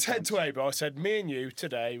 done Abo. I No said chance. to Abo, I said, me and you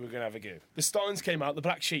today, we're going to have a go. The Steins came out, the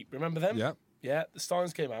Black Sheep. Remember them? Yeah. Yeah, the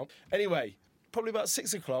Steins came out. Anyway, probably about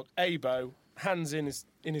 6 o'clock, Abo, hands in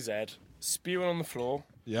his head, spewing on the floor,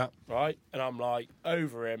 Yeah. right? And I'm like,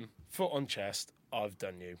 over him, foot on chest, I've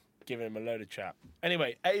done you. Giving him a load of chat.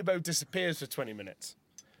 Anyway, Abo disappears for 20 minutes.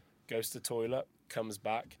 Goes to the toilet, comes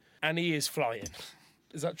back, and he is flying.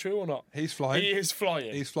 Is that true or not? He's flying. He is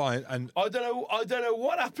flying. He's flying, and I don't know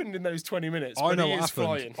what happened in those 20 minutes, I but know he what is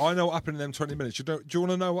happened. flying. I know what happened in them 20 minutes. Do you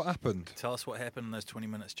want to know what happened? Tell us what happened in those 20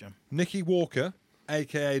 minutes, Jim. Nicky Walker,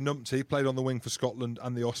 a.k.a. Numpty, played on the wing for Scotland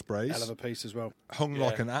and the Ospreys. Hell of a piece as well. Hung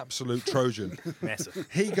like Yeah. an absolute Trojan. Massive.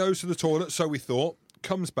 He goes to the toilet, so we thought,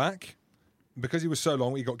 comes back. Because he was so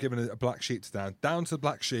long, he got given a black sheep to down to the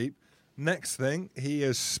black sheep. Next thing, he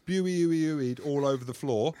is spewy-ooey-ooeyed all over the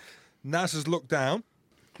floor. Naz has looked down,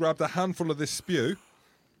 grabbed a handful of this spew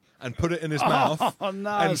and put it in his mouth and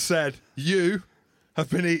Naz. said, "You have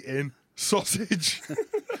been eating sausage."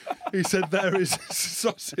 He said, "There is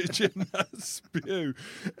sausage in that spew."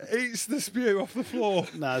 Eats the spew off the floor.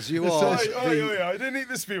 Naz, you It are. says- I didn't eat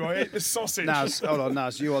the spew, I ate the sausage. Naz, hold on,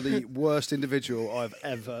 Naz. You are the worst individual I've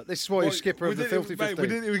ever. This is why you're skipper of the Filthy Mate,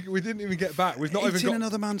 15. we didn't even get back. We've not Eating even got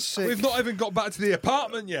another man's sick. We've not even got back to the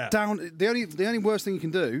apartment yet. Down. The only worst thing you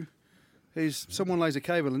can do is someone lays a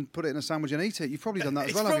cable and put it in a sandwich and eat it. You've probably done that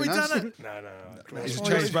as He's well, haven't you, probably Naz? done it. No. He's a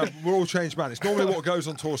changed man. We're all changed man. It's normally what goes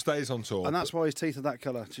on tour stays on tour. And that's why his teeth are that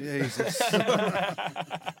colour. Jesus.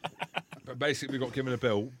 But basically, we got given a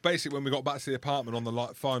bill. Basically, when we got back to the apartment on the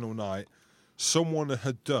final night, someone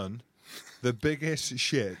had done the biggest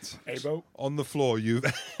shit Abo. on the floor you've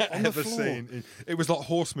ever floor? seen. It was like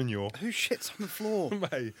horse manure. Who shits on the floor?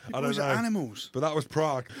 Mate, I don't Those know. are animals. But that was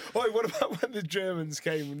Prague. Oi, what about when the Germans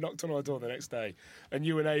came and knocked on our door the next day and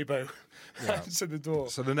you and Abo answered the door?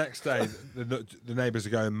 So the next day, the neighbours are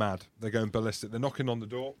going mad. They're going ballistic. They're knocking on the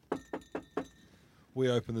door. We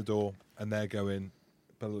open the door, and they're going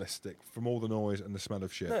ballistic from all the noise and the smell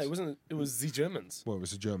of shit. No, it wasn't. It was the Germans. Well, it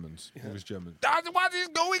was the Germans. It was German. Dad, what is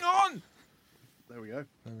going on? There we go.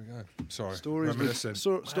 There we go. Sorry. Stories Reminiscing.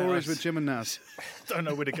 with, stories with Jim and Naz. Don't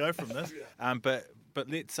know where to go from this. But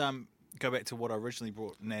let's go back to what I originally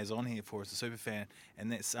brought Naz on here for as a super fan, and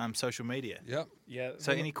that's social media. Yep. Yeah.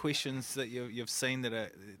 So any questions that you've seen that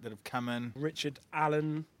have come in? Richard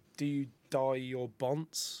Allen, do you dye your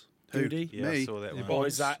bonds? Who? Goody? Yeah, I Me? saw that Your one. Or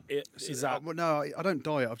is that it? Is that? Well, no, I don't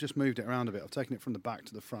dye it. I've just moved it around a bit. I've taken it from the back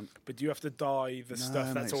to the front. But do you have to dye the No, stuff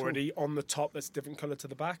mate, that's it's all- already on the top that's different colour to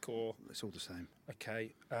the back, or It's all the same.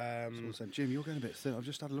 okay? It's all the same. Jim, you're going a bit thin. I've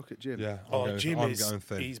just had a look at Jim. Yeah. Jim I'm is going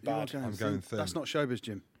thin. he's You are bad. I'm going thin. That's not showbiz,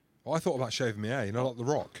 Jim. Well, I thought about shaving my hair. You know, like The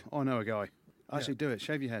Rock. I know a guy. Actually, do it.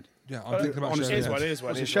 Shave your head. Yeah, I'm thinking about honestly, shaving my Here's head. one.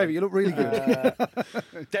 Honestly, shave it. You look really good.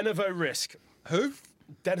 Denevo Risk. Who?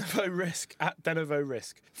 Denevo Risk at Denevo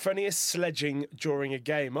Risk. Funniest sledging during a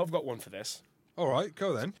game. I've got one for this. All right,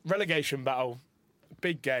 go then. Relegation battle.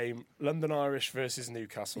 Big game. London Irish versus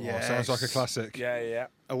Newcastle. Yeah. Sounds like a classic. Yeah.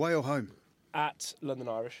 Away or home? At London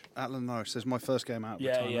Irish. At London Irish. This is my first game out of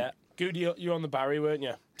Yeah. retirement. Goody, you're on the Barry, weren't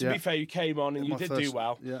you? To Yeah. be fair, you came on and Yeah, you my did do first-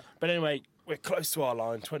 well. yeah. But anyway, we're close to our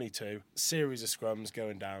line, 22. Series of scrums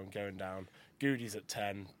going down. Goody's at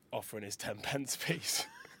 10, offering his 10 pence piece.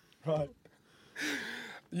 Right.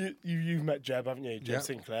 You've met Jeb, haven't you? Jeb Yeah.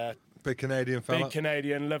 Sinclair. Big Canadian fella. Big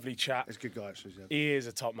Canadian, lovely chap. He's a good guy, actually. Yeah. He is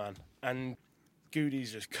a top man. And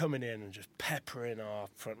Goody's just coming in and just peppering our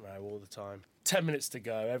front row all the time. 10 minutes to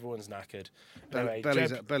go, everyone's knackered. Anyway, Belly's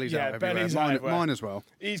Jeb- out belly's yeah, out everywhere. belly's out Mine, everywhere. mine as well.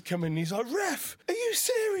 He's coming, he's like, "Ref, are you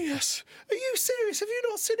serious? Are you serious? Have you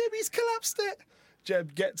not seen him? He's collapsed it."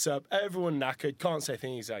 Jeb gets up, everyone knackered, can't say a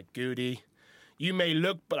thing. He's like, "Goody, you may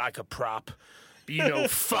look like a prop, but you know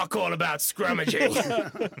fuck all about scrummaging."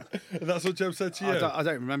 That's what Jeb said to you. I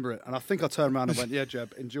don't remember it. And I think I turned around and went, yeah,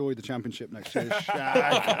 Jeb, enjoy the championship next year.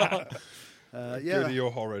 Shag. Yeah. Goody,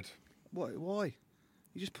 you're horrid. Why?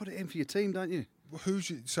 You just put it in for your team, don't you? Who's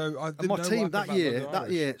you? So I didn't And my know team what happened that about year, London that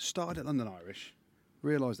Irish. year started at London Irish.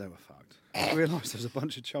 realised they were fucked. Realised there's a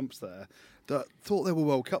bunch of chumps there that thought they were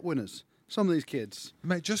World Cup winners. Some of these kids.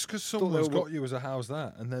 Mate, just because they someone's were- got you as a how's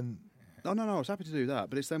that, and then No, I was happy to do that,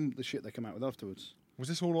 but it's them the shit they come out with afterwards. was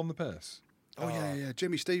this all on the piss? Oh, yeah.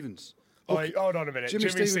 Jimmy Stevens. Oh, wait, hold on a minute. Jimmy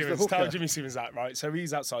Jimmy, Stevens, the Stevens. Tell hooker. Jimmy Stevens that, right? So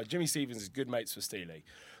he's outside. Jimmy Stevens is good mates with Steely.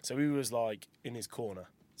 So he was like in his corner.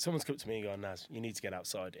 Someone's come up to me and gone, Naz, you need to get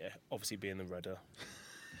outside here. Obviously being the rudder.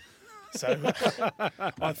 So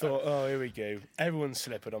I thought, oh, here we go. Everyone's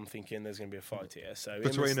slippered. I'm thinking there's going to be a fight here. So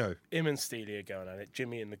Between who? him and Steely are going at it.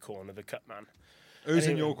 Jimmy in the corner, the cut man. Who's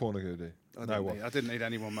in Anyway. your corner, Goody? No one. I didn't need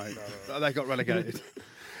anyone, mate. They got relegated.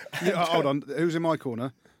 Yeah, hold on. Who's in my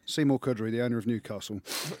corner? Seymour Cuddery, the owner of Newcastle.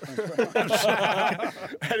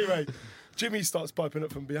 Anyway, Jimmy starts piping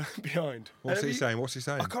up from behind. What's And he have saying? What's he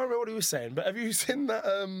saying? I can't remember what he was saying, but have you seen that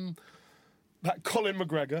Colin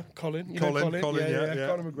McGregor? Colin, you know Colin, yeah.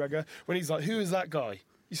 Colin McGregor. When he's like, "Who is that guy?"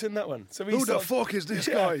 You seen that one? So he Who the starts- fuck is this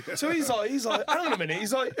Yeah. guy? So he's like, hang on a minute.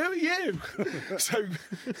 He's like, who are you? So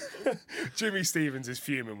Jimmy Stevens is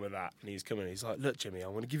fuming with that, and he's coming. He's like, look, Jimmy,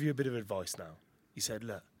 I'm going to give you a bit of advice now. He said,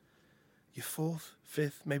 look, you're 4th,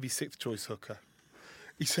 5th, maybe 6th choice hooker.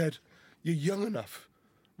 He said, you're young enough.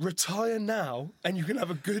 Retire now, and you can have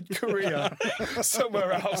a good career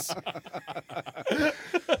somewhere else.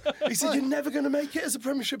 He said, you're never going to make it as a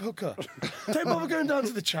Premiership hooker. Don't bother going down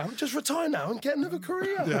to the champ. Just retire now and get another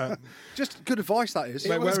career. Yeah. Just good advice, that is.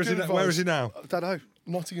 Mate, was where is he? good Where advice. is he now? I don't know.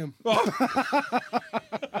 Nottingham.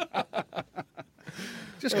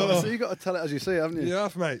 Just got to, you got to tell it as you see it, haven't you? You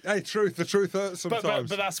have, mate. Hey, the truth hurts But, sometimes.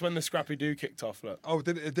 but that's when the Scrappy Doo kicked off. Look, Oh,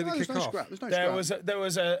 did it No, kick there's no off? scrap. There's no there scrap.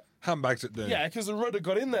 was a Handbags at doing. yeah, because the rudder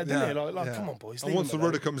got in there, didn't he? Like yeah. come on, boys. And leave once the him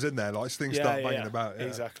rudder alone. comes in there, like things Yeah, start yeah, banging yeah. about. Yeah.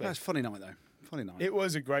 Exactly. That's funny night, though. Funny night. It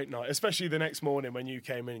was a great night, especially the next morning when you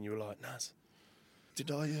came in and you were like, Naz,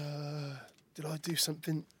 did I do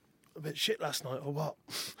something a bit shit last night or what?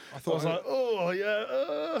 I was like, oh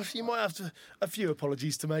yeah, you might have a few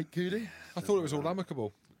apologies to make, Goody. I thought it was all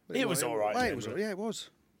amicable. It was all right. Mate, Jim, it was, but- yeah, it was.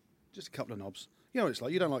 Just a couple of knobs. You know what it's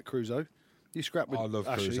like. You don't like Crusoe. You scrap with I love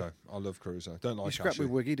Ashley. Crusoe. I love Crusoe. Don't You like scrap Ashley.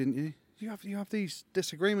 with Wiggy, didn't you? You have these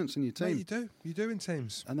disagreements in your team. Mate, you do in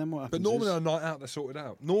teams. And then what But happens normally is, on a night out, they're sorted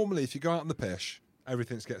out. Normally, if you go out on the pish,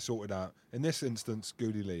 everything gets sorted out. In this instance,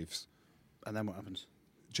 Goody leaves. and then what happens?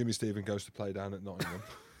 Jimmy Stephen goes to play down at Nottingham.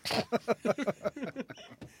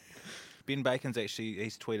 Ben Bacon's actually,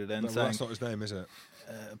 he's tweeted in Well, saying that's not his name, is it?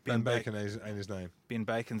 Ben Ben Bacon ain't his name. Ben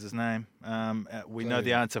Bacon's his name. We know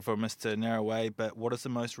the answer for Mr. Narrowway, but what is the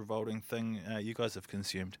most revolting thing you guys have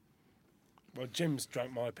consumed? Well, Jim's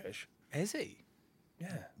drank my pish. Has he?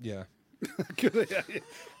 Yeah. Yeah.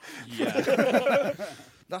 Yeah.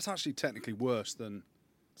 That's actually technically worse than.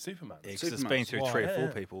 Superman. Because it's Superman's. been through 3 or 4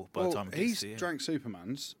 Yeah. people by the Well, time it gets he's to you. drank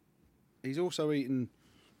Superman's. He's also eaten.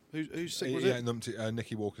 Who's sick was Yeah, it?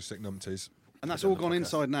 Nicky Walker's sick numpties. And that's on all the gone podcast.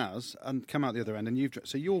 inside Naz and come out the other end, and you've.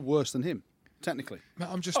 So you're worse than him, technically. Mate,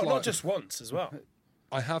 I'm just Oh, like not just once as well.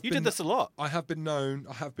 I have. You been, did this a lot. I have been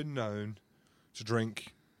known to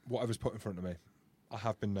drink whatever's put in front of me. I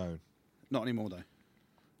have been known. Not anymore though.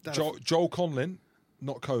 Dad, Joel Conlon,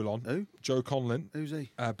 not Colon. Who? Joe Conlon. Who's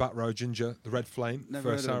he? Bat Row Ginger, the Red Flame Never for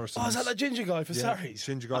heard of him. Saracens. Oh, is that that ginger guy for yeah. Sarries?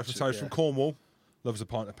 Ginger guy from Absolutely, Sarries yeah. from Cornwall. Loves a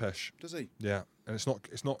pint of pish. Does he? Yeah, and it's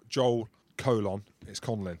not Joel Colon. It's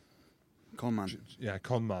Conlon. Con man. Yeah,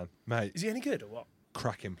 Con man, mate. Is he any good or what?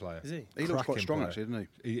 Cracking player. Is he? He looks quite Cracking strong player. actually, doesn't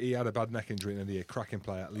He had a bad neck injury in the year. Cracking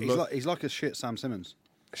player. he? Look, He's like a shit Sam Simmons,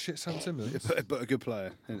 shit, Sam Simmons. but a good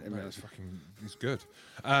player. In Mate, reality. he's good.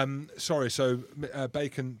 Sorry, so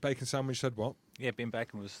bacon sandwich said what? Yeah, Ben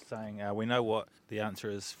Bacon was saying, we know what the answer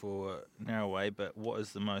is for Narrowway, but what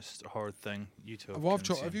is the most horrid thing you two have Well,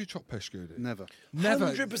 consumed? have you chopped pish, Goody? Never.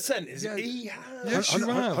 Never. 100% is Yeah. he has. Yes, you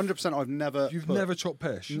have. 100%. I've never. You've put- never chopped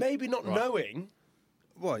pish. Maybe not knowing.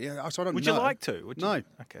 Well, yeah. So I don't Would know. you like to? Would you? No.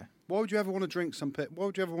 Okay. Why would you ever want to drink some pit? Why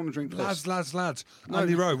would you ever want to drink piss? Lads. No,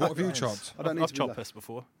 Andy Rowe, what have you guys. chopped? I don't need I've to be chopped that- piss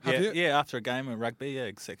before. Have yeah, you? yeah, after a game of rugby, yeah,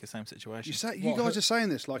 exactly the same situation. You What, guys who- are saying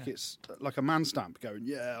this like it's like a man stamp going,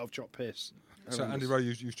 yeah, I've chopped piss. So Andy Rowe,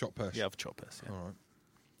 you've chopped pish. Yeah, I've chopped piss. Yeah. All right.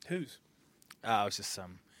 Who's? I was just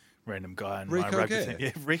some random guy in Rico my rugby Gear? team.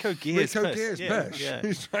 Yeah, Rico Gear's Rico piss. Gear's yeah, pish. Yeah,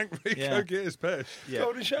 He's drank Rico Yeah. Gear's pish. yeah.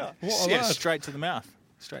 Golden shower. What a Yeah, lad. straight to the mouth.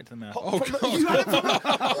 Straight to the mouth. Oh, from, God. you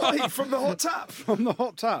had it from the hot tap. From the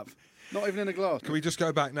hot tap, not even in a glass. Can we just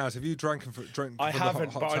go back now? So have you drank from I the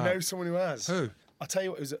haven't, hot but I tap? know someone who has. Who? I'll tell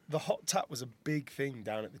you what, the hot tap was a big thing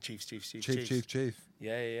down at the Chiefs. Chief.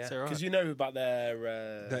 Yeah. Is that right? Because you know about their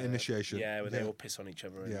initiation. Yeah, where they Yeah. all piss on each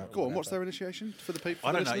other. and Yeah. Go on, what's whatever. their initiation for the people?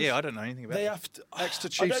 I for the don't know. listeners? Yeah, I don't know anything about They it. have to. Exeter I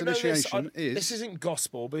Chiefs don't know this. initiation is- This isn't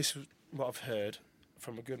gospel, but this is what I've heard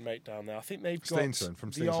from a good mate down there. I think they've got Steenson, from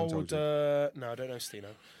the Steenson old. told you. No, I don't know Steno.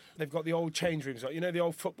 They've got the old change rooms, like the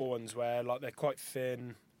old football ones where like they're quite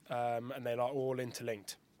thin and they're like all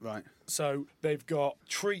interlinked. Right. So they've got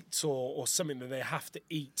treats or something that they have to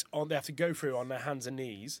eat on. They have to go through on their hands and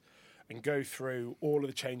knees and go through all of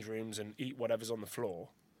the change rooms and eat whatever's on the floor,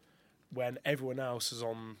 when everyone else is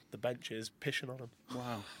on the benches pissing on them.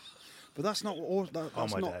 Wow. But that's not all.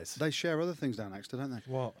 That's my not, days. They share other things down Exeter, don't they?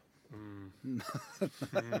 What?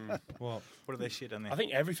 What? What do they shit in there? I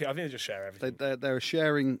think everything. I think they just share everything. They're a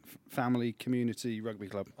sharing family community rugby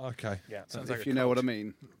club. Okay. Yeah, sounds If like you know what I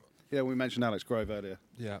mean. Yeah, we mentioned Alex Grove earlier.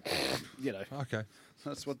 Yeah. You know, Okay.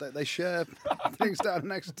 that's what they share things down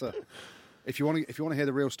in Exeter. If you want to hear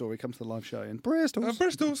the real story, come to the live show in Bristol.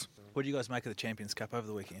 Bristol's. What do you guys make of the Champions Cup over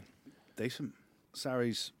the weekend? Decent.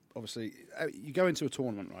 Sarries, obviously, you go into a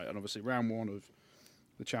tournament, right? And obviously, round one of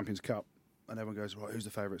the Champions Cup, and everyone goes, right, who's the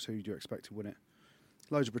favourites? Who do you expect to win it?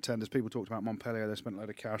 Loads of pretenders. People talked about Montpellier. They spent a load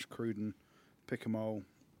of cash. Cruden, Picamole,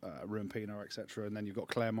 Rumpino, etc. And then you've got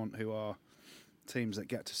Claremont, who are teams that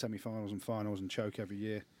get to semi-finals and finals and choke every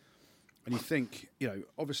year. And you think,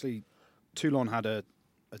 obviously, Toulon had a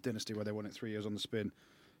dynasty where they won it 3 years on the spin.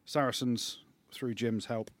 Saracens, through Jim's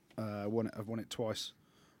help, have won it twice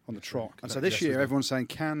on the trot. And so this year, everyone's saying,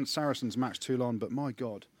 can Saracens match Toulon? But my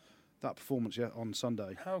God, that performance on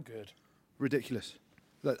Sunday, How good? ridiculous.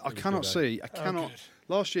 Look, I cannot see. I cannot. good.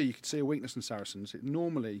 Last year, you could see a weakness in Saracens. It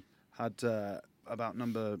normally had about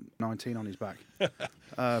number 19 on his back.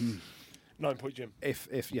 9-point Jim. If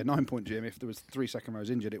 9-point Jim. If there was 3 second rows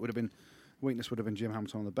injured, it would have been weakness would have been Jim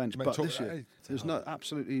Hamilton on the bench. Mate, But this year, there's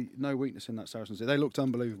absolutely no weakness in that Saracens. They looked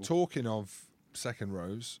unbelievable. Talking of second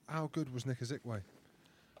rows, how good was Nick Ezekwe?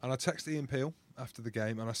 And I texted Ian Peel after the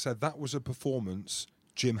game and I said that was a performance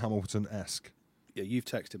Jim Hamilton-esque. Yeah, you've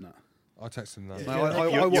texted him that. I texted him that. Mate,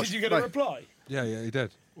 Yeah, I watched. Did you get a mate, reply? yeah, he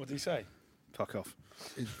did. What did he say? Fuck off.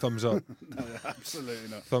 Thumbs up. No, absolutely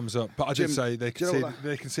not. Thumbs up. But I Jim, did say they do you know conceded, what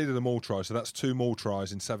they conceded a maul try, so that's 2 maul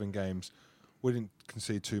tries in 7 games. We didn't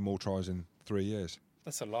concede 2 maul tries in 3 years.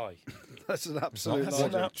 That's a lie. That's an absolute That's lie.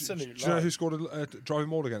 an absolute Do you know lie. who scored a driving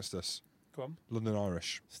maul against us? Go on, London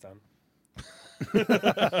Irish. Stan.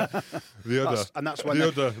 The other. And that's when The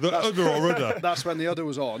other or other. That's when the other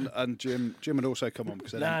was on, and Jim had also come on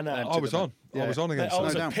because No. I was on. I was on against I them.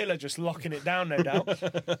 was No a doubt. pillar just locking it down, no doubt.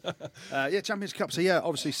 Yeah, Champions Cup. So yeah,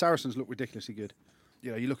 obviously Saracens look ridiculously good.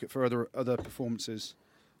 You look at for other performances.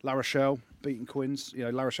 La Rochelle beating Quins.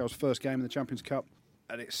 La Rochelle's first game in the Champions Cup,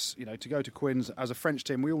 and it's to go to Quins as a French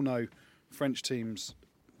team. We all know French teams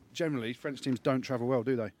don't travel well,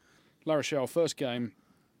 do they? La Rochelle first game,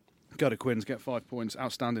 go to Quins, get 5 points,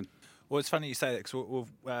 outstanding. Well, it's funny you say that because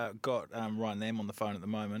we've got Ryan Lamb on the phone at the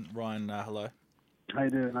moment. Ryan, hello. How you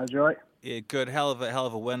doing, lads? You all right? Yeah, good. Hell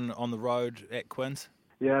of a win on the road at Quins.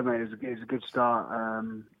 Yeah, mate, it was a good start.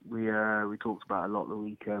 We talked about a lot the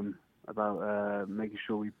week about making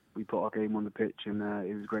sure we put our game on the pitch, and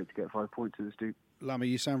it was great to get 5 points to the Stoop. Lammy,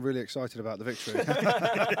 you sound really excited about the victory.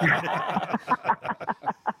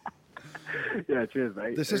 Yeah, cheers,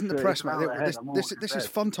 mate. This isn't the It's press, an mate. hour ahead. I'm almost This is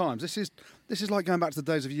prepared. fun times. This is like going back to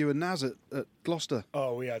the days of you and Naz at Gloucester.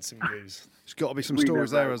 Oh, we had some views. There's got to be some We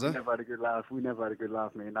stories never- there, has We there? never had a good laugh. We never had a good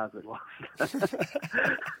laugh, me and Naz at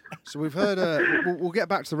Gloucester. So we've heard. We'll get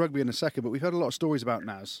back to the rugby in a second, but we've heard a lot of stories about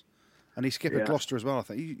Naz, and he's skipper at Yeah. Gloucester as well. I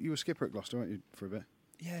think you were skipper at Gloucester, weren't you, for a bit?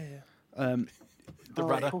 Yeah. The Oh,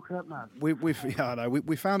 rudder. talk it up, man. We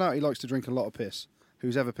found out he likes to drink a lot of piss.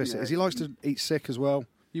 Who's ever pissed it? Yeah. Is he likes to eat sick as well?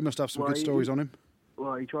 You must have some Well, good stories on him.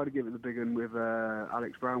 Well, he tried to give it the big one with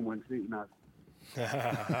Alex Brown once, didn't he, Naz?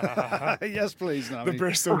 Yes, please. The Nami.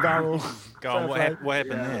 Bristol Barrel. Go on, what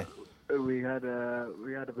happened Yeah. there? We had a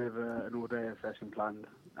bit of an all-day session planned,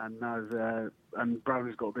 and Naz and Brown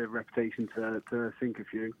has got a bit of reputation to think a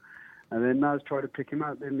few, and then Naz tried to pick him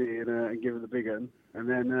out, didn't he, and give it the big one, and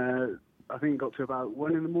then I think it got to about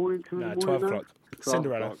 1 in the morning, 2 in the morning. 12 Naz? o'clock. 12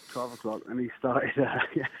 Cinderella. o'clock, 12 o'clock, and he started,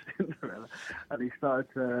 Cinderella, and he started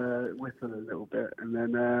to whistle a little bit, and then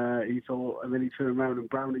he turned around and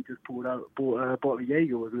Brownie just bought a bottle of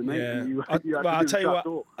Jaeger, wasn't it, mate? Yeah. And you had to I'll do tell you the what. trap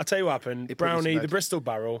door. I'll tell you what happened. He put us to Brownie, bed. the Bristol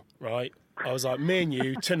Barrel, right? I was like, me and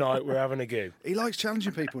you tonight, we're having a go. He likes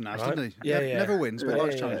challenging people, Naz, Right. doesn't he? Yeah, Never yeah. wins, but he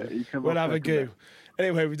likes challenging. He come We'll off have a second go.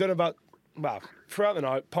 Anyway, we've done about throughout the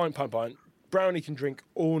night, pint. Brownie can drink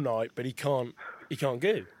all night, but he can't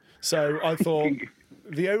go. So I thought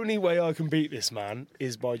the only way I can beat this man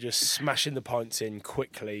is by just smashing the pints in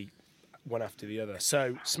quickly one after the other.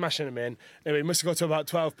 So smashing them in. Anyway, must have got to about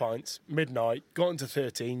 12 pints, midnight, got into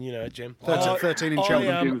 13, you know, Jim. 13 in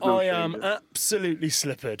Cheltenham. I am absolutely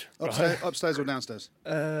slippered. Upstairs or downstairs?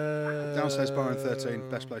 Downstairs bar in 13,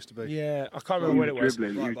 best place to be. Yeah, I can't remember when it was. You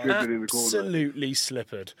were dribbling in the corner. Absolutely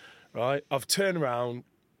slippered, right? I've turned around,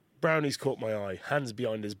 Brownie's caught my eye, hands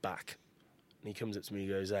behind his back. And he comes up to me, he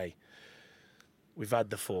goes, hey, we've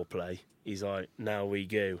had the foreplay. He's like, now we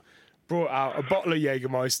go. Brought out a bottle of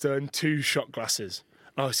Jägermeister and 2 shot glasses.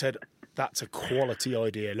 And I said, that's a quality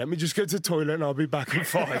idea. Let me just go to the toilet and I'll be back in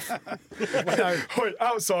 5.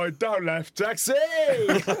 Outside, down left, taxi!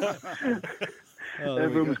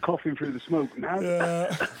 Everyone was coughing through the smoke. Now, where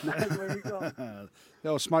we got? The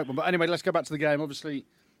old smoke one. But anyway, let's go back to the game. Obviously,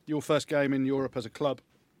 your first game in Europe as a club.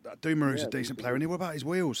 Doumarou's a decent player. And what about his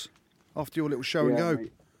wheels? After your little show and go.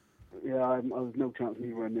 Mate. Yeah, I was no chance of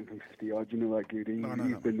me running from 50 yards. You know that, Goody. No.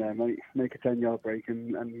 He's been there, mate. Make a 10-yard break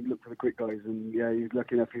and look for the quick guys. And yeah, he's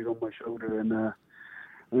lucky enough he was on my shoulder and then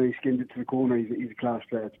he skinned it to the corner. He's a class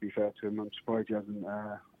player, to be fair to him. I'm surprised he hasn't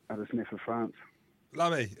had a sniff of France.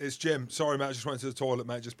 Lammy, it's Jim. Sorry, mate. I just went to the toilet,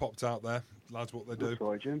 mate. Just popped out there. Lads, what they do. That's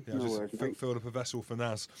all right, Jim. Yeah, No just worries, mate. filled up a vessel for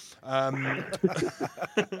Naz. Mate,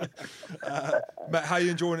 how are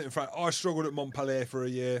you enjoying it in France? I struggled at Montpellier for a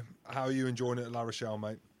year. How are you enjoying it at La Rochelle,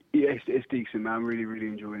 mate? Yeah, it's decent, man. I'm really, really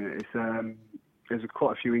enjoying it. It's there's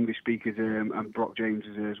quite a few English speakers here, and Brock James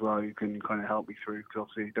is here as well, who can kind of help me through, because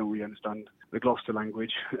obviously I don't really understand the Gloucester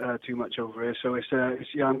language too much over here. So it's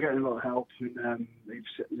yeah, I'm getting a lot of help, and they've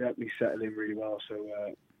let me settle in really well. So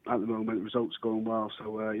at the moment, the results are going well.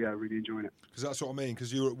 So yeah, really enjoying it. Because that's what I mean.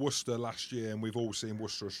 Because you were at Worcester last year, and we've all seen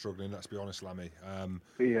Worcester struggling. Let's be honest, Lammy.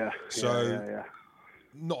 Yeah.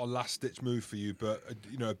 Not a last-ditch move for you, but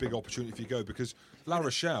a big opportunity for you to go, because La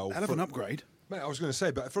Rochelle. Hell of an upgrade. Mate, I was going to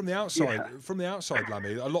say, but from the outside,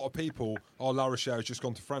 Lammy, a lot of people, La Rochelle has just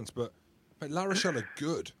gone to France, but mate, La Rochelle are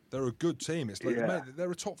good. They're a good team. It's like, mate,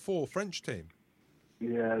 they're a top 4 French team.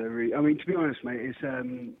 Yeah, they're really. I mean, to be honest, mate, it's.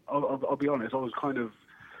 I'll be honest. I was kind of a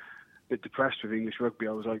bit depressed with English rugby.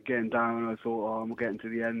 I was like getting down, and I thought, I'm getting to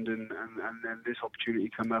the end, and then this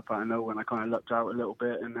opportunity came up out of nowhere, and I kind of lucked out a little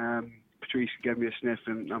bit, and Patrice gave me a sniff,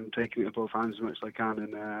 and I'm taking it with both hands as much as I can,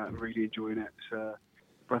 and I'm really enjoying it. It's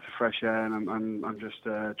breath of fresh air, and I'm just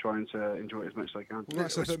trying to enjoy it as much as I can. Well,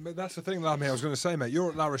 that's the thing, Lammy. I was going to say, mate,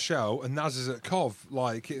 you're at La Rochelle and Naz is at Cov.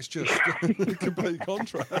 Like, it's just a complete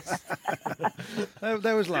contrast.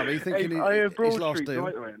 There was Lammy thinking his last deal.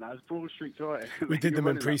 Broad Street's right. We did them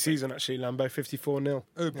in pre-season, actually, Lambo, 54-0.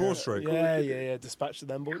 Oh, Broad Street. Yeah. Dispatched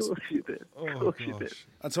them, boys. Of course you did. Of course you did.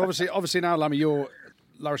 And so obviously now, Lammy,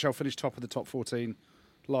 La Rochelle finished top of the top 14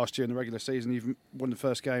 last year in the regular season. You've won the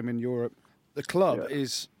first game in Europe. The club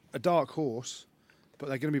is a dark horse, but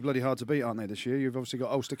they're going to be bloody hard to beat, aren't they, this year? You've obviously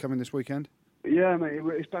got Ulster coming this weekend. Yeah, mate,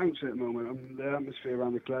 it's bouncing at the moment. The atmosphere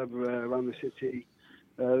around the club, around the city,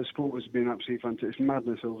 the supporters have been absolutely fantastic. It's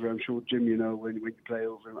madness over here. I'm sure, Jim, you know, when you play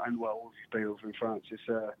over, and well, if you play over in France, it's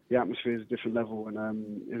the atmosphere is a different level,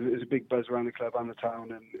 and there's a big buzz around the club and the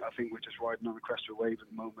town, and I think we're just riding on the crest of a wave at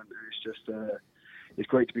the moment, and it's just it's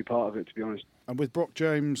great to be part of it, to be honest. And with Brock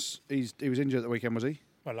James, he was injured at the weekend, was he?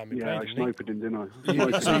 Well, I sniped him, didn't I?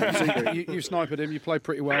 You sniped him. You played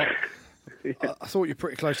pretty well. Yeah. I thought you were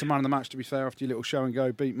pretty close to man of the match, to be fair, after your little show and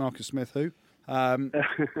go. Beat Marcus Smith, who?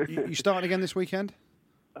 You starting again this weekend?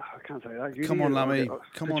 I can't say that. Come on, Lammy.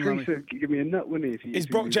 Come on, Lammy. Give me a nut, wouldn't he? Is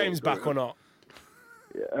Brock James back or not?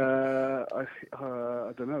 I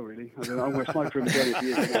don't know, really. I'm going to snipe him again if he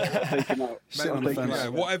is. I'll take him out. Sit on the fence. Yeah,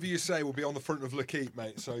 whatever you say will be on the front of L'Equipe,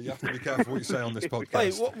 mate, so you have to be careful what you say on this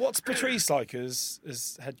podcast. Hey, what's Patrice like as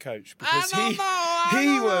head coach? Because he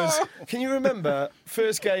was... Can you remember,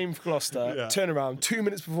 first game for Gloucester, turn around, 2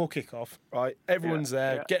 minutes before kickoff, right? Everyone's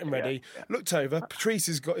there, getting ready. Looked over, Patrice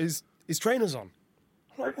has got his trainers on.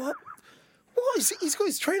 I'm like, what? What? He's got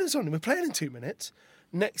his trainers on and we're playing in 2 minutes.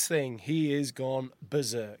 Next thing, he is gone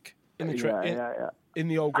berserk in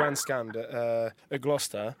the old grandstand at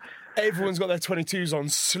Gloucester. Everyone's got their 22s on,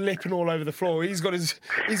 slipping all over the floor. He's got his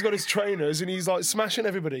trainers and he's like smashing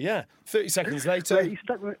everybody. Yeah, 30 seconds later,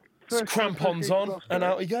 crampons on and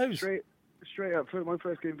out he goes. Straight up, my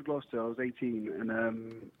first game for Gloucester, I was 18,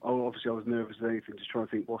 and obviously I was nervous as anything, just trying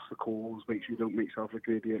to think what's the calls, make sure you don't make yourself look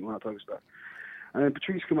an idiot and all that type of stuff. And then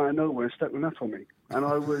Patrice came out of nowhere and stuck the nut on me, and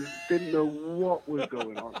I didn't know what was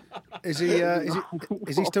going on. Is he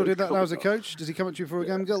still doing that now as a coach? Does he come at you for a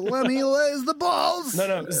game and go, "Lemmy, where's the balls"?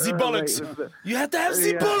 No, the bollocks. You had to have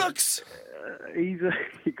the bollocks. He's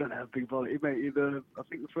gonna have big bollocks, mate. I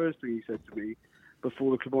think the first thing he said to me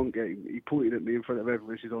before the Clermont game, he pointed at me in front of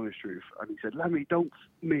everyone. This is honest truth, and he said, "Lemmy, don't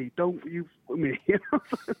you me." I was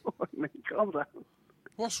like, "Oh, mate, calm down."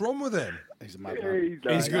 What's wrong with him? He's a mad Yeah, man.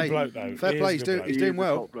 He's a good bloke, though. Fair He play. is He's a good bloke. doing, he's doing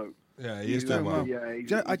well. Top bloke. Yeah, he is He's doing doing well. Yeah, Do you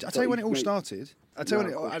know, I tell you when it all started. I tell you when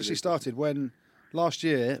No, it of course actually it is. started when last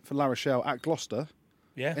year for La Rochelle at Gloucester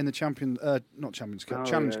Yeah. in the not Champions Cup, Oh,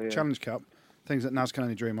 Challenge yeah, yeah. Challenge Cup, things that Naz can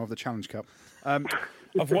only dream of, the Challenge Cup.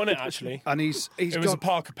 I've won it, actually. And he's It was a got,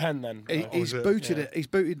 Parker Pen then. he's was it? booted Yeah. it. He's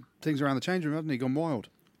booted things around the change room, hasn't he? Gone wild.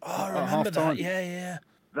 Oh, I at remember half-time. that. Yeah.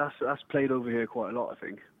 That's played over here quite a lot. I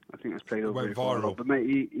think that's played over went here quite a viral. lot. But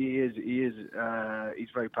mate, he's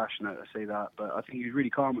very passionate. I say that, but I think he was really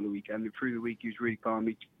calm at the weekend. And through the week, he was really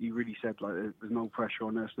calm. He really said like, "There's no pressure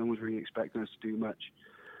on us. No one's really expecting us to do much."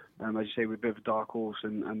 As you say, we're a bit of a dark horse,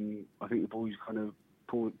 and I think the boys kind of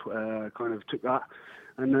took that.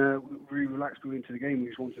 And we relaxed going into the game. We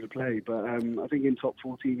just wanted to play. But I think in top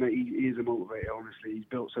 14, mate, he is a motivator. Honestly, he's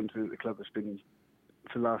built something at the club that's been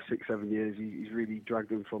for the last 6-7 years. He's really dragged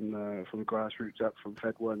them from the grassroots up from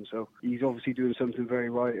Fed 1. So he's obviously doing something very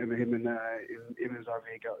right. And him and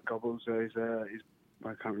Xavier Gobbles is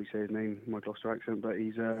I can't really say his name, my Gloucester accent, but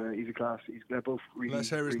he's a class. They're both really. Let's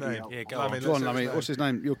hear his really name. helpful. Yeah, go Lammy, on. let's Go on, hear his Lammy. name. What's his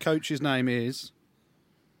name? Your coach's name is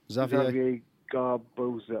Xavier Xavier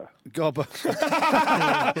Garbosa. Gobber.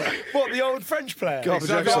 What, the old French player? Gobber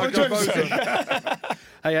Exactly. Johnson. Gobber.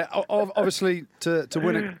 Hey, obviously to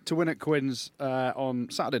win at Quinn's on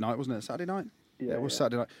Saturday night, wasn't it? Saturday night. Yeah, it was yeah.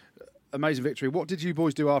 Saturday night. Amazing victory. What did you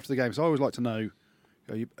boys do after the game? So I always like to know.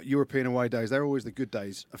 European away days, they're always the good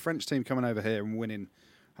days. A French team coming over here and winning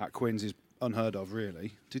at Quinn's is unheard of,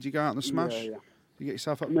 really. Did you go out and smash? Yeah. You get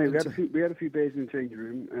yourself up? Mate, we into- had a few beers in the change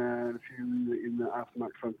room and a few in the aftermatch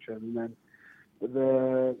function, and then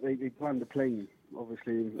they planned the plane.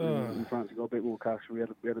 Obviously, in France, we got a bit more cash. We had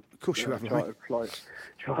a Of course you have, chartered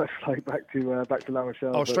flight back to La Rochelle.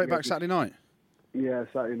 Oh, but straight we back had Saturday night. Yeah,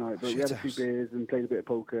 Saturday night. But we had a few Shithouse. beers and played a bit of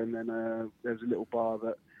poker, and then there was a little bar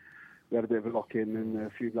that we had a bit of a lock-in, and a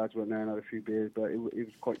few lads went there and had a few beers. But it was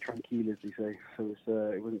quite tranquil, as they say, so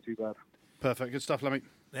it wasn't too bad. Perfect. Good stuff, Lemmy.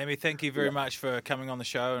 Lemmy, thank you very much for coming on the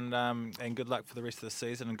show, and good luck for the rest of the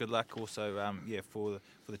season, and good luck also, for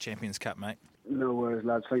the Champions Cup, mate. No worries,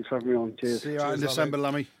 lads. Thanks for having me on. Cheers. See you out in Cheers, December,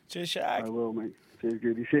 Lemmy. Cheers, I Shag. will, mate. Cheers,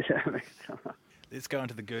 goody. See you, mate. Let's go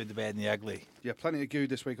into the good, the bad, and the ugly. Yeah, plenty of good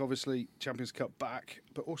this week. Obviously, Champions Cup back,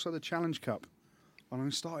 but also the Challenge Cup. And I'm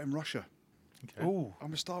going to start in Russia. Ooh. I'm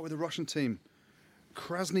going to start with the Russian team.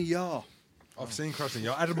 Krasny Yar. I've seen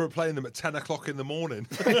Krasny. Edinburgh playing them at 10 o'clock in the morning.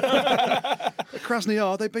 Krasny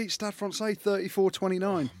Yar, they beat Stade Francais 34-29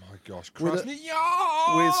 Oh my gosh, With a- Krasny.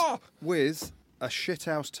 Yeah! with a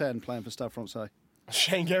shithouse 10 playing for Stade Francais.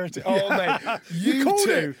 Shane Garrity. Oh, mate. You called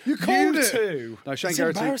two. it. You called it. Two. No, Shane it's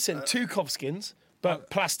Garrity- embarrassing. Two Covskins, but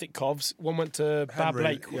plastic Covs. One went to Bab Henry,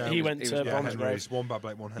 Lake. yeah, he it was- went to Yeah, Bromsgrove. Henry's. One Bab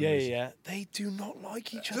Lake, one Yeah, Henry's. yeah. They do not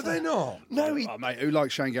like each Do other. they not? No, Oh, mate, who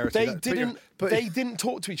likes Shane Garrity? they That- didn't. but- They didn't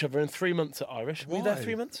talk to each other in 3 months at Irish. Were you there Why?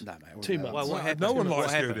 3 months? No, mate, I wasn't 2 there. months. What happened? No one What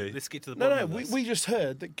likes happened? Goody. Let's get to the No, bottom no, of this. we just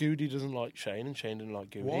heard that Goody doesn't like Shane and Shane didn't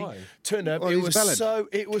like Goody. Why? Turned up, Well, it he's was bellend.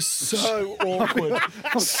 so awkward.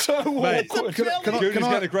 So Mate, awkward. Goody's can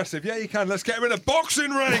I- getting aggressive. Yeah, you can. Let's get him in a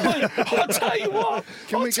boxing ring. I'll tell you what.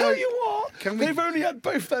 Can we I'll tell go- you what. can we- They've only had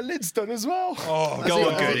both their lids done as well. Oh, Go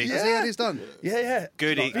on, Has Goody. he had his done? Yeah.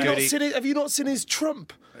 Goody, Have you not Goody. seen it? Have you not seen his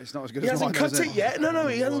trump? It's not as good He as hasn't mine, cut is it yet. No,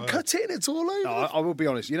 he hasn't cut it. And it's all over. No, I will be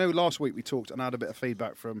honest. You know, last week we talked, and I had a bit of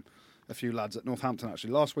feedback from a few lads at Northampton, actually.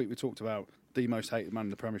 Last week we talked about the most hated man in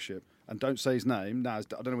the Premiership. And don't say his name. Naz,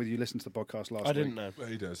 I don't know whether you listened to the podcast last week. I didn't know.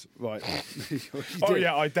 he does. Right. You Oh, did.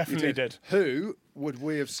 yeah, I You definitely did. Who would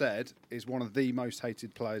we have said is one of the most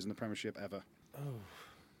hated players in the Premiership ever? Oh.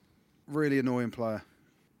 Really annoying player.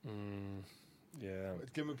 Yeah.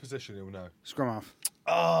 Give him a position, he'll know. Scrum half.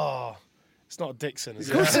 Oh, it's not Dixon, is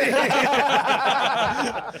it?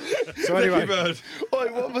 So anyway, Bird. Oi,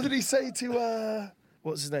 what did he say to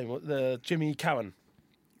what's his name? The Jimmy Cowan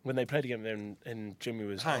when they played again there and Jimmy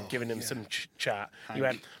was giving him some chat. He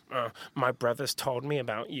went, "My brothers told me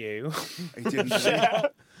about you." he didn't. Did he?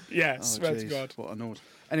 Yeah, Oh, swear to jeez, God. what a nod.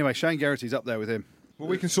 Anyway, Shane Garrity's up there with him. Well,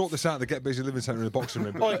 we can sort this out at the Get Busy Living Centre in the boxing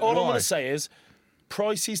ring. Oi, But all I'm why? going to say is,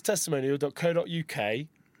 pricey'stestimonial.co.uk,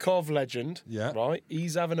 Cov legend. Yeah. Right,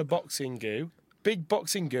 he's having a boxing goo, big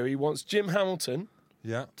boxing goo. He wants Jim Hamilton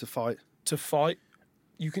Yeah. To fight. to fight.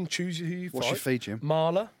 You can choose who you What's fight. your fee, Jim?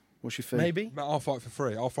 Marla, What's your fee? maybe. Mate, I'll fight for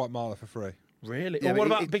free. I'll fight Marla for free. Really? Yeah, or but what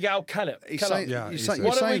he- about Big Al Keller? He's saying, Yeah, you're he's saying, saying- you're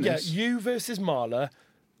Why don't we saying get this. you versus Marla,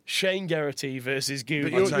 Shane Garrity versus Goody? But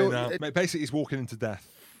I'm you're- saying you're- now. Mate, basically, he's walking into death.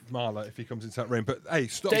 Marla, if he comes into that ring. But hey,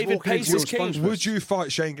 stop David walking Pace into is king. Would you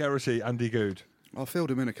fight Shane Garrity, Andy Good? I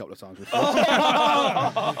filled him in a couple of times before.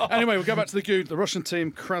 Anyway, we'll go back to the good. The Russian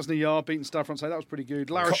team, Krasny Yar, beating Stade Francais. That was pretty good.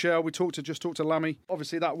 La Rochelle, we just talked to Lammy.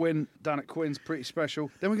 Obviously, that win down at Quinn's pretty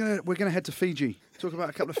special. Then we're gonna head to Fiji. Talk about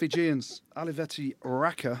a couple of Fijians. Aliveti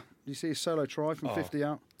Raka. Did you see his solo try from 50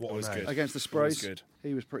 out? What was a good. name. Against the That Sprays. was good.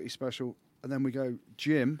 He was pretty special. And then we go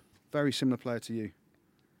Jim, very similar player to you.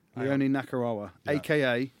 Leone Nakarawa,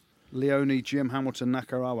 a.k.a. Leone Jim Hamilton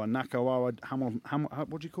Nakarawa. Nakarawa Hamilton.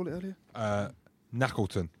 What did you call it earlier?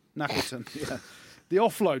 Knackleton. Nackleton, yeah. The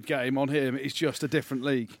offload game on him is just a different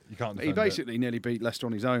league. You can't He defend basically nearly beat Leicester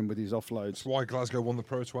on his own with his offloads. That's why Glasgow won the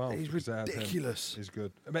Pro 12. He's because they had him. ridiculous. He's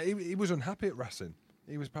good. I mean, he was unhappy at Racing.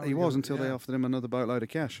 He was. He was until they offered him another boatload of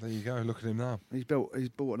cash. There you go. Look at him now. He's bought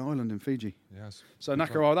an island in Fiji. Yes. So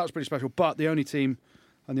Nakarawa, that was pretty special. But the only team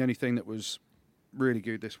and the only thing that was really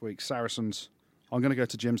good this week, Saracens. I'm going to go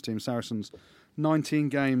to Jim's team, Saracens. 19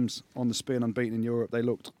 games on the spin, unbeaten in Europe. They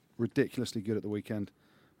looked ridiculously good at the weekend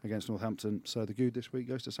against Northampton. So the good this week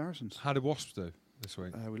goes to Saracens. How did Wasps do this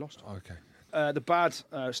week? We lost. Okay. The bad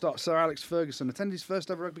start. Sir Alex Ferguson attended his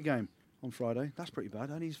first ever rugby game on Friday. That's pretty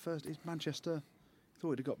bad. Only his Manchester.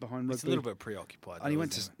 Thought he'd have got behind rugby. He's a little bit preoccupied. And he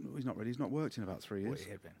went to. He's not really. He's not worked in about 3 years. He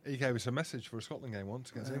had been. He gave us a message for a Scotland game once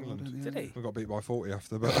against England. well done, Did he? We got beat by 40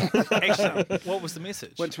 after, but Actually, what was the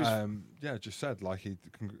message? Went to his just said like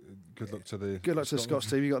good luck to the Good luck to the Scots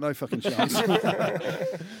team. You got no fucking chance.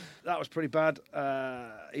 That was pretty bad.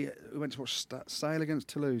 We went to watch Sale against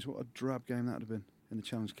Toulouse. What a drab game that would have been in the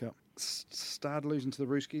Challenge Cup. Stad losing to the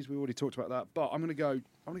Ruskies. We already talked about that. But I'm going to go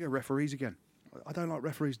referees again. I don't like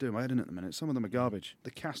referees doing my head in at the minute. Some of them are garbage.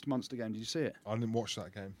 The Cast Munster game. Did you see it? I didn't watch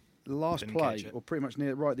that game. The last Didn't play, catch it. or pretty much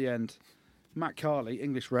right at the end. Matt Carley,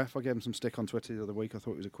 English ref. I gave him some stick on Twitter the other week. I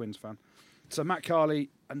thought he was a Quins fan. So Matt Carley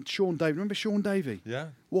and Sean Davey. Remember Sean Davey? Yeah.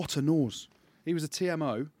 What a nose. He was a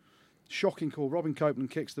TMO. Shocking call. Robin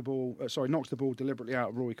Copeland knocks the ball deliberately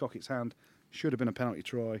out of Rory Cockett's hand. Should have been a penalty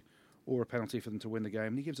try or a penalty for them to win the game.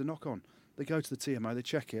 And he gives a knock on. They go to the TMO, they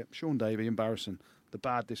check it. Sean Davey, embarrassing. The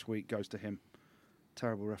bad this week goes to him.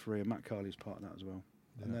 Terrible referee, and Matt Carley's part of that as well.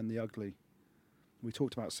 Yeah. And then the ugly. We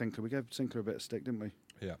talked about Sinclair. We gave Sinclair a bit of stick, didn't we?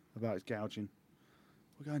 Yeah. About his gouging.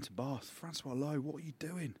 We're going to Bath. Francois Lowe, what are you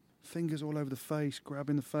doing? Fingers all over the face,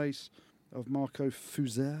 grabbing the face of Marco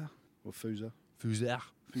Fuser. Or Fuser. Fuser.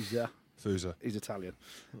 Fuser. He's Italian.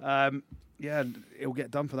 Yeah, he'll get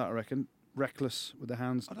done for that, I reckon. Reckless with the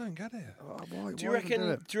hands. I don't get it. Why Do you why even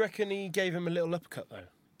do it? reckon he gave him a little uppercut though?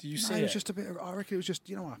 Do you No, see it it? was just a bit. I reckon it was just.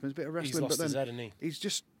 You know what happens? A bit of He's wrestling, lost but his then head, hasn't he? he's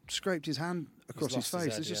just scraped his hand across his lost his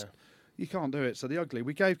face. head, It's just yeah. you can't do it. So the ugly.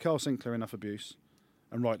 We gave Carl Sinclair enough abuse,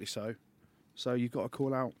 and rightly so. So you've got to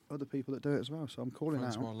call out other people that do it as well. So I'm calling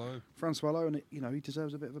Francois out Lowe. Francois Lowe, and he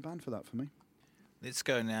deserves a bit of a ban for that for me. Let's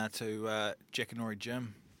go now to Jackanory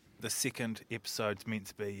Jim. The second episode's meant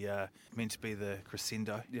to be the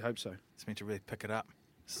crescendo. You hope so. It's meant to really pick it up.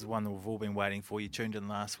 This is one that we've all been waiting for. You tuned in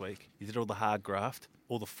last week. You did all the hard graft,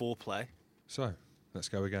 all the foreplay. So, let's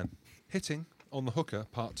go again. Hitting on the hooker,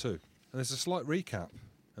 part 2. And there's a slight recap,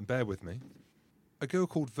 and bear with me. A girl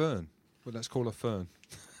called Vern, well, let's call her Fern,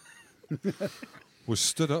 was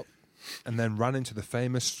stood up and then ran into the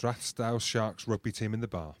famous Strathstow Sharks rugby team in the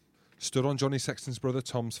bar. Stood on Johnny Sexton's brother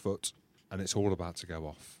Tom's foot, and it's all about to go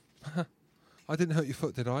off. I didn't hurt your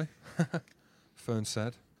foot, did I? Fern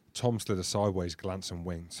said. Tom slid a sideways glance and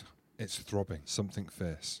winked. It's throbbing, something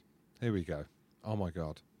fierce. Here we go. Oh my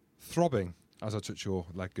God. Throbbing, as I touch your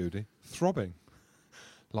leg, Goody. Throbbing,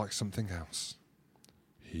 like something else.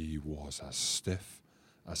 He was as stiff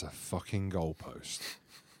as a fucking goalpost.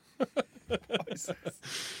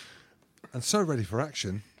 And so ready for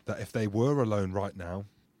action that if they were alone right now,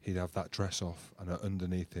 he'd have that dress off and her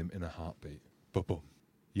underneath him in a heartbeat. Boom.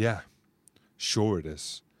 Yeah, sure it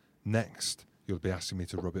is. Next, you'll be asking me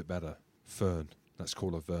to rub it better. Fern, let's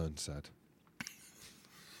call her Vern, said.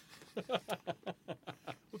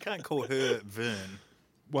 We can't call her Vern.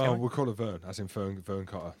 Well, we'll call her Vern, as in Vern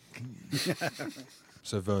Cotter.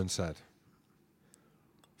 So Vern said,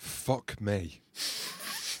 fuck me.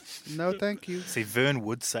 No, thank you. See, Vern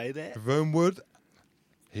would say that. Vern would.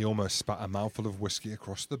 He almost spat a mouthful of whiskey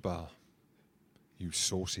across the bar. You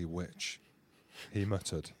saucy witch, he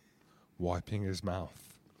muttered, wiping his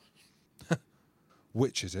mouth.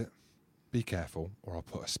 Which is it? Be careful, or I'll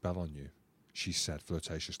put a spell on you, she said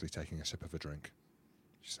flirtatiously, taking a sip of a drink.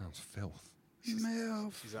 She sounds filth.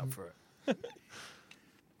 Milf. She's up for it.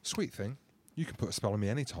 Sweet thing, you can put a spell on me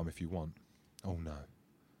anytime if you want. Oh no,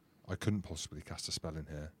 I couldn't possibly cast a spell in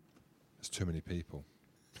here. There's too many people.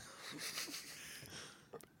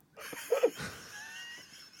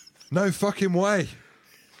 No fucking way.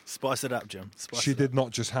 Spice it up, Jim. Spice She it did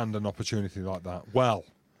not just hand an opportunity like that. Well,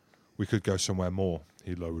 We could go somewhere more.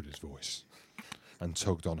 He lowered his voice and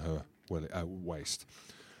tugged on her waist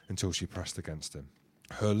until she pressed against him.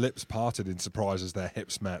 Her lips parted in surprise as their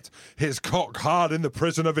hips met. His cock hard in the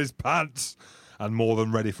prison of his pants and more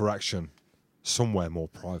than ready for action. Somewhere more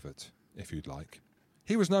private, if you'd like.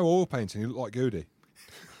 He was no oil painting. He looked like Goody.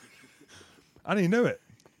 And he knew it.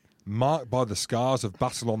 Marked by the scars of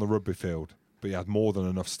battle on the rugby field, but he had more than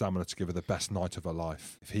enough stamina to give her the best night of her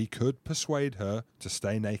life. If he could persuade her to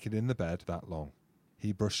stay naked in the bed that long.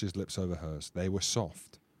 He brushed his lips over hers. They were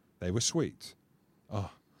soft. They were sweet.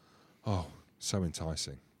 Oh, so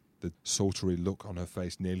enticing. The sultry look on her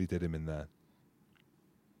face nearly did him in there.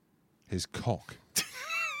 His cock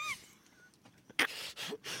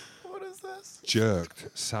What is this? jerked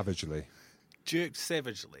savagely. Jerked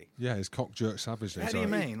savagely. Yeah, his cock jerked savagely. How do you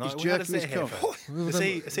sorry. mean? He's Like, how does jerking that his cock. happen?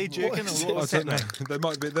 Is he jerking or I what's don't know. happening?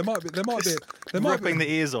 There might Ripping be.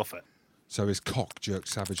 the ears off it. So his cock jerked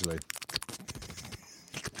savagely.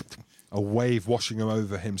 A wave washing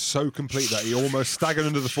over him so complete that he almost staggered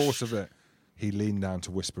under the force of it. He leaned down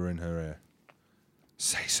to whisper in her ear.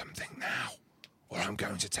 Say something now, or I'm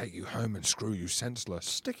going to take you home and screw you senseless.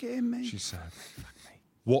 Stick it in me. She said.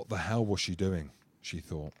 What the hell was she doing? She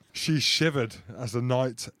thought. She shivered as the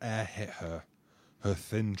night air hit her. Her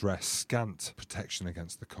thin dress scant protection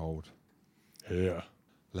against the cold. Here.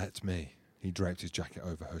 Let me. He draped his jacket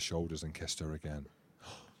over her shoulders and kissed her again.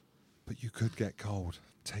 But you could get cold.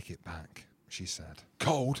 Take it back, she said.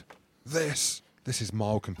 Cold? This is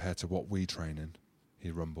mild compared to what we train in,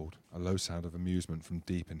 he rumbled, a low sound of amusement from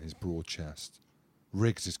deep in his broad chest.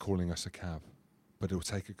 Riggs is calling us a cab, but it'll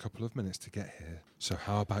take a couple of minutes to get here. So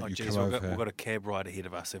how about you come over here? We've got a cab right ahead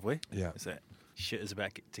of us, have we? Yeah. Is that shit is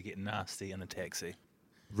about to get nasty in the taxi?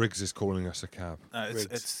 Riggs is calling us a cab. No,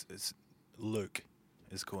 Riggs. it's Luke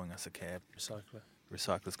is calling us a cab. Recycler.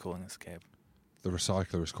 Recycler's calling us a cab. The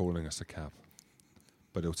recycler is calling us a cab,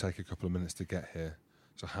 but it'll take a couple of minutes to get here.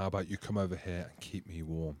 So how about you come over here and keep me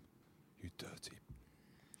warm, you dirty.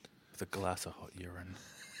 With a glass of hot urine.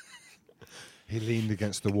 He leaned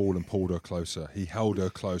against the wall and pulled her closer. He held her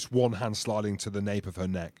close, one hand sliding to the nape of her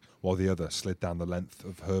neck, while the other slid down the length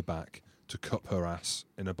of her back to cup her ass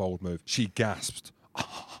in a bold move. She gasped.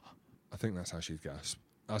 I think that's how she'd gasp.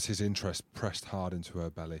 As his interest pressed hard into her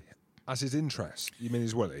belly. As his interest? You mean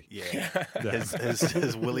his willy? Yeah.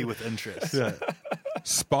 His willy with interest. Yeah.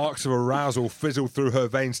 Sparks of arousal fizzled through her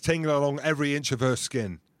veins, tingling along every inch of her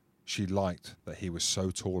skin. She liked that he was so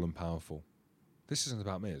tall and powerful. This isn't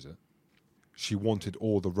about me, is it? She wanted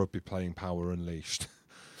all the rugby-playing power unleashed.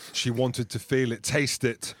 She wanted to feel it, taste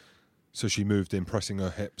it. So she moved in, pressing her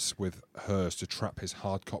hips with hers to trap his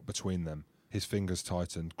hard cock between them. His fingers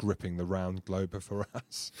tightened, gripping the round globe of her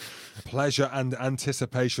ass. Pleasure and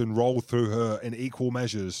anticipation rolled through her in equal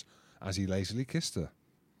measures as he lazily kissed her.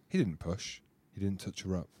 He didn't push. He didn't touch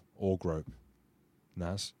her up or grope.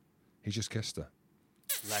 Naz, he just kissed her.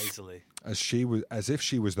 Lazily. As if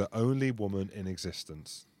she was the only woman in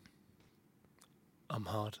existence. I'm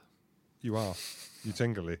hard. You are. You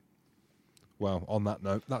tingly. Well, on that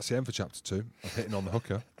note, that's the end for Chapter 2 of Hitting on the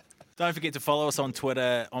Hooker. Don't forget to follow us on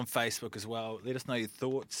Twitter, on Facebook as well. Let us know your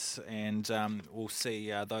thoughts, and we'll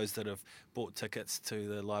see those that have bought tickets to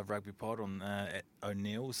the live rugby pod on at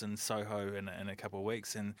O'Neill's in Soho in a couple of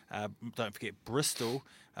weeks. And don't forget Bristol.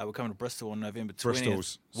 We're coming to Bristol on November 20th.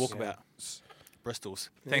 Bristol's. Walkabout. Bristol's.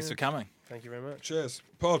 Thanks for coming. Thank you very much. Cheers.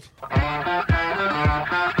 Pod.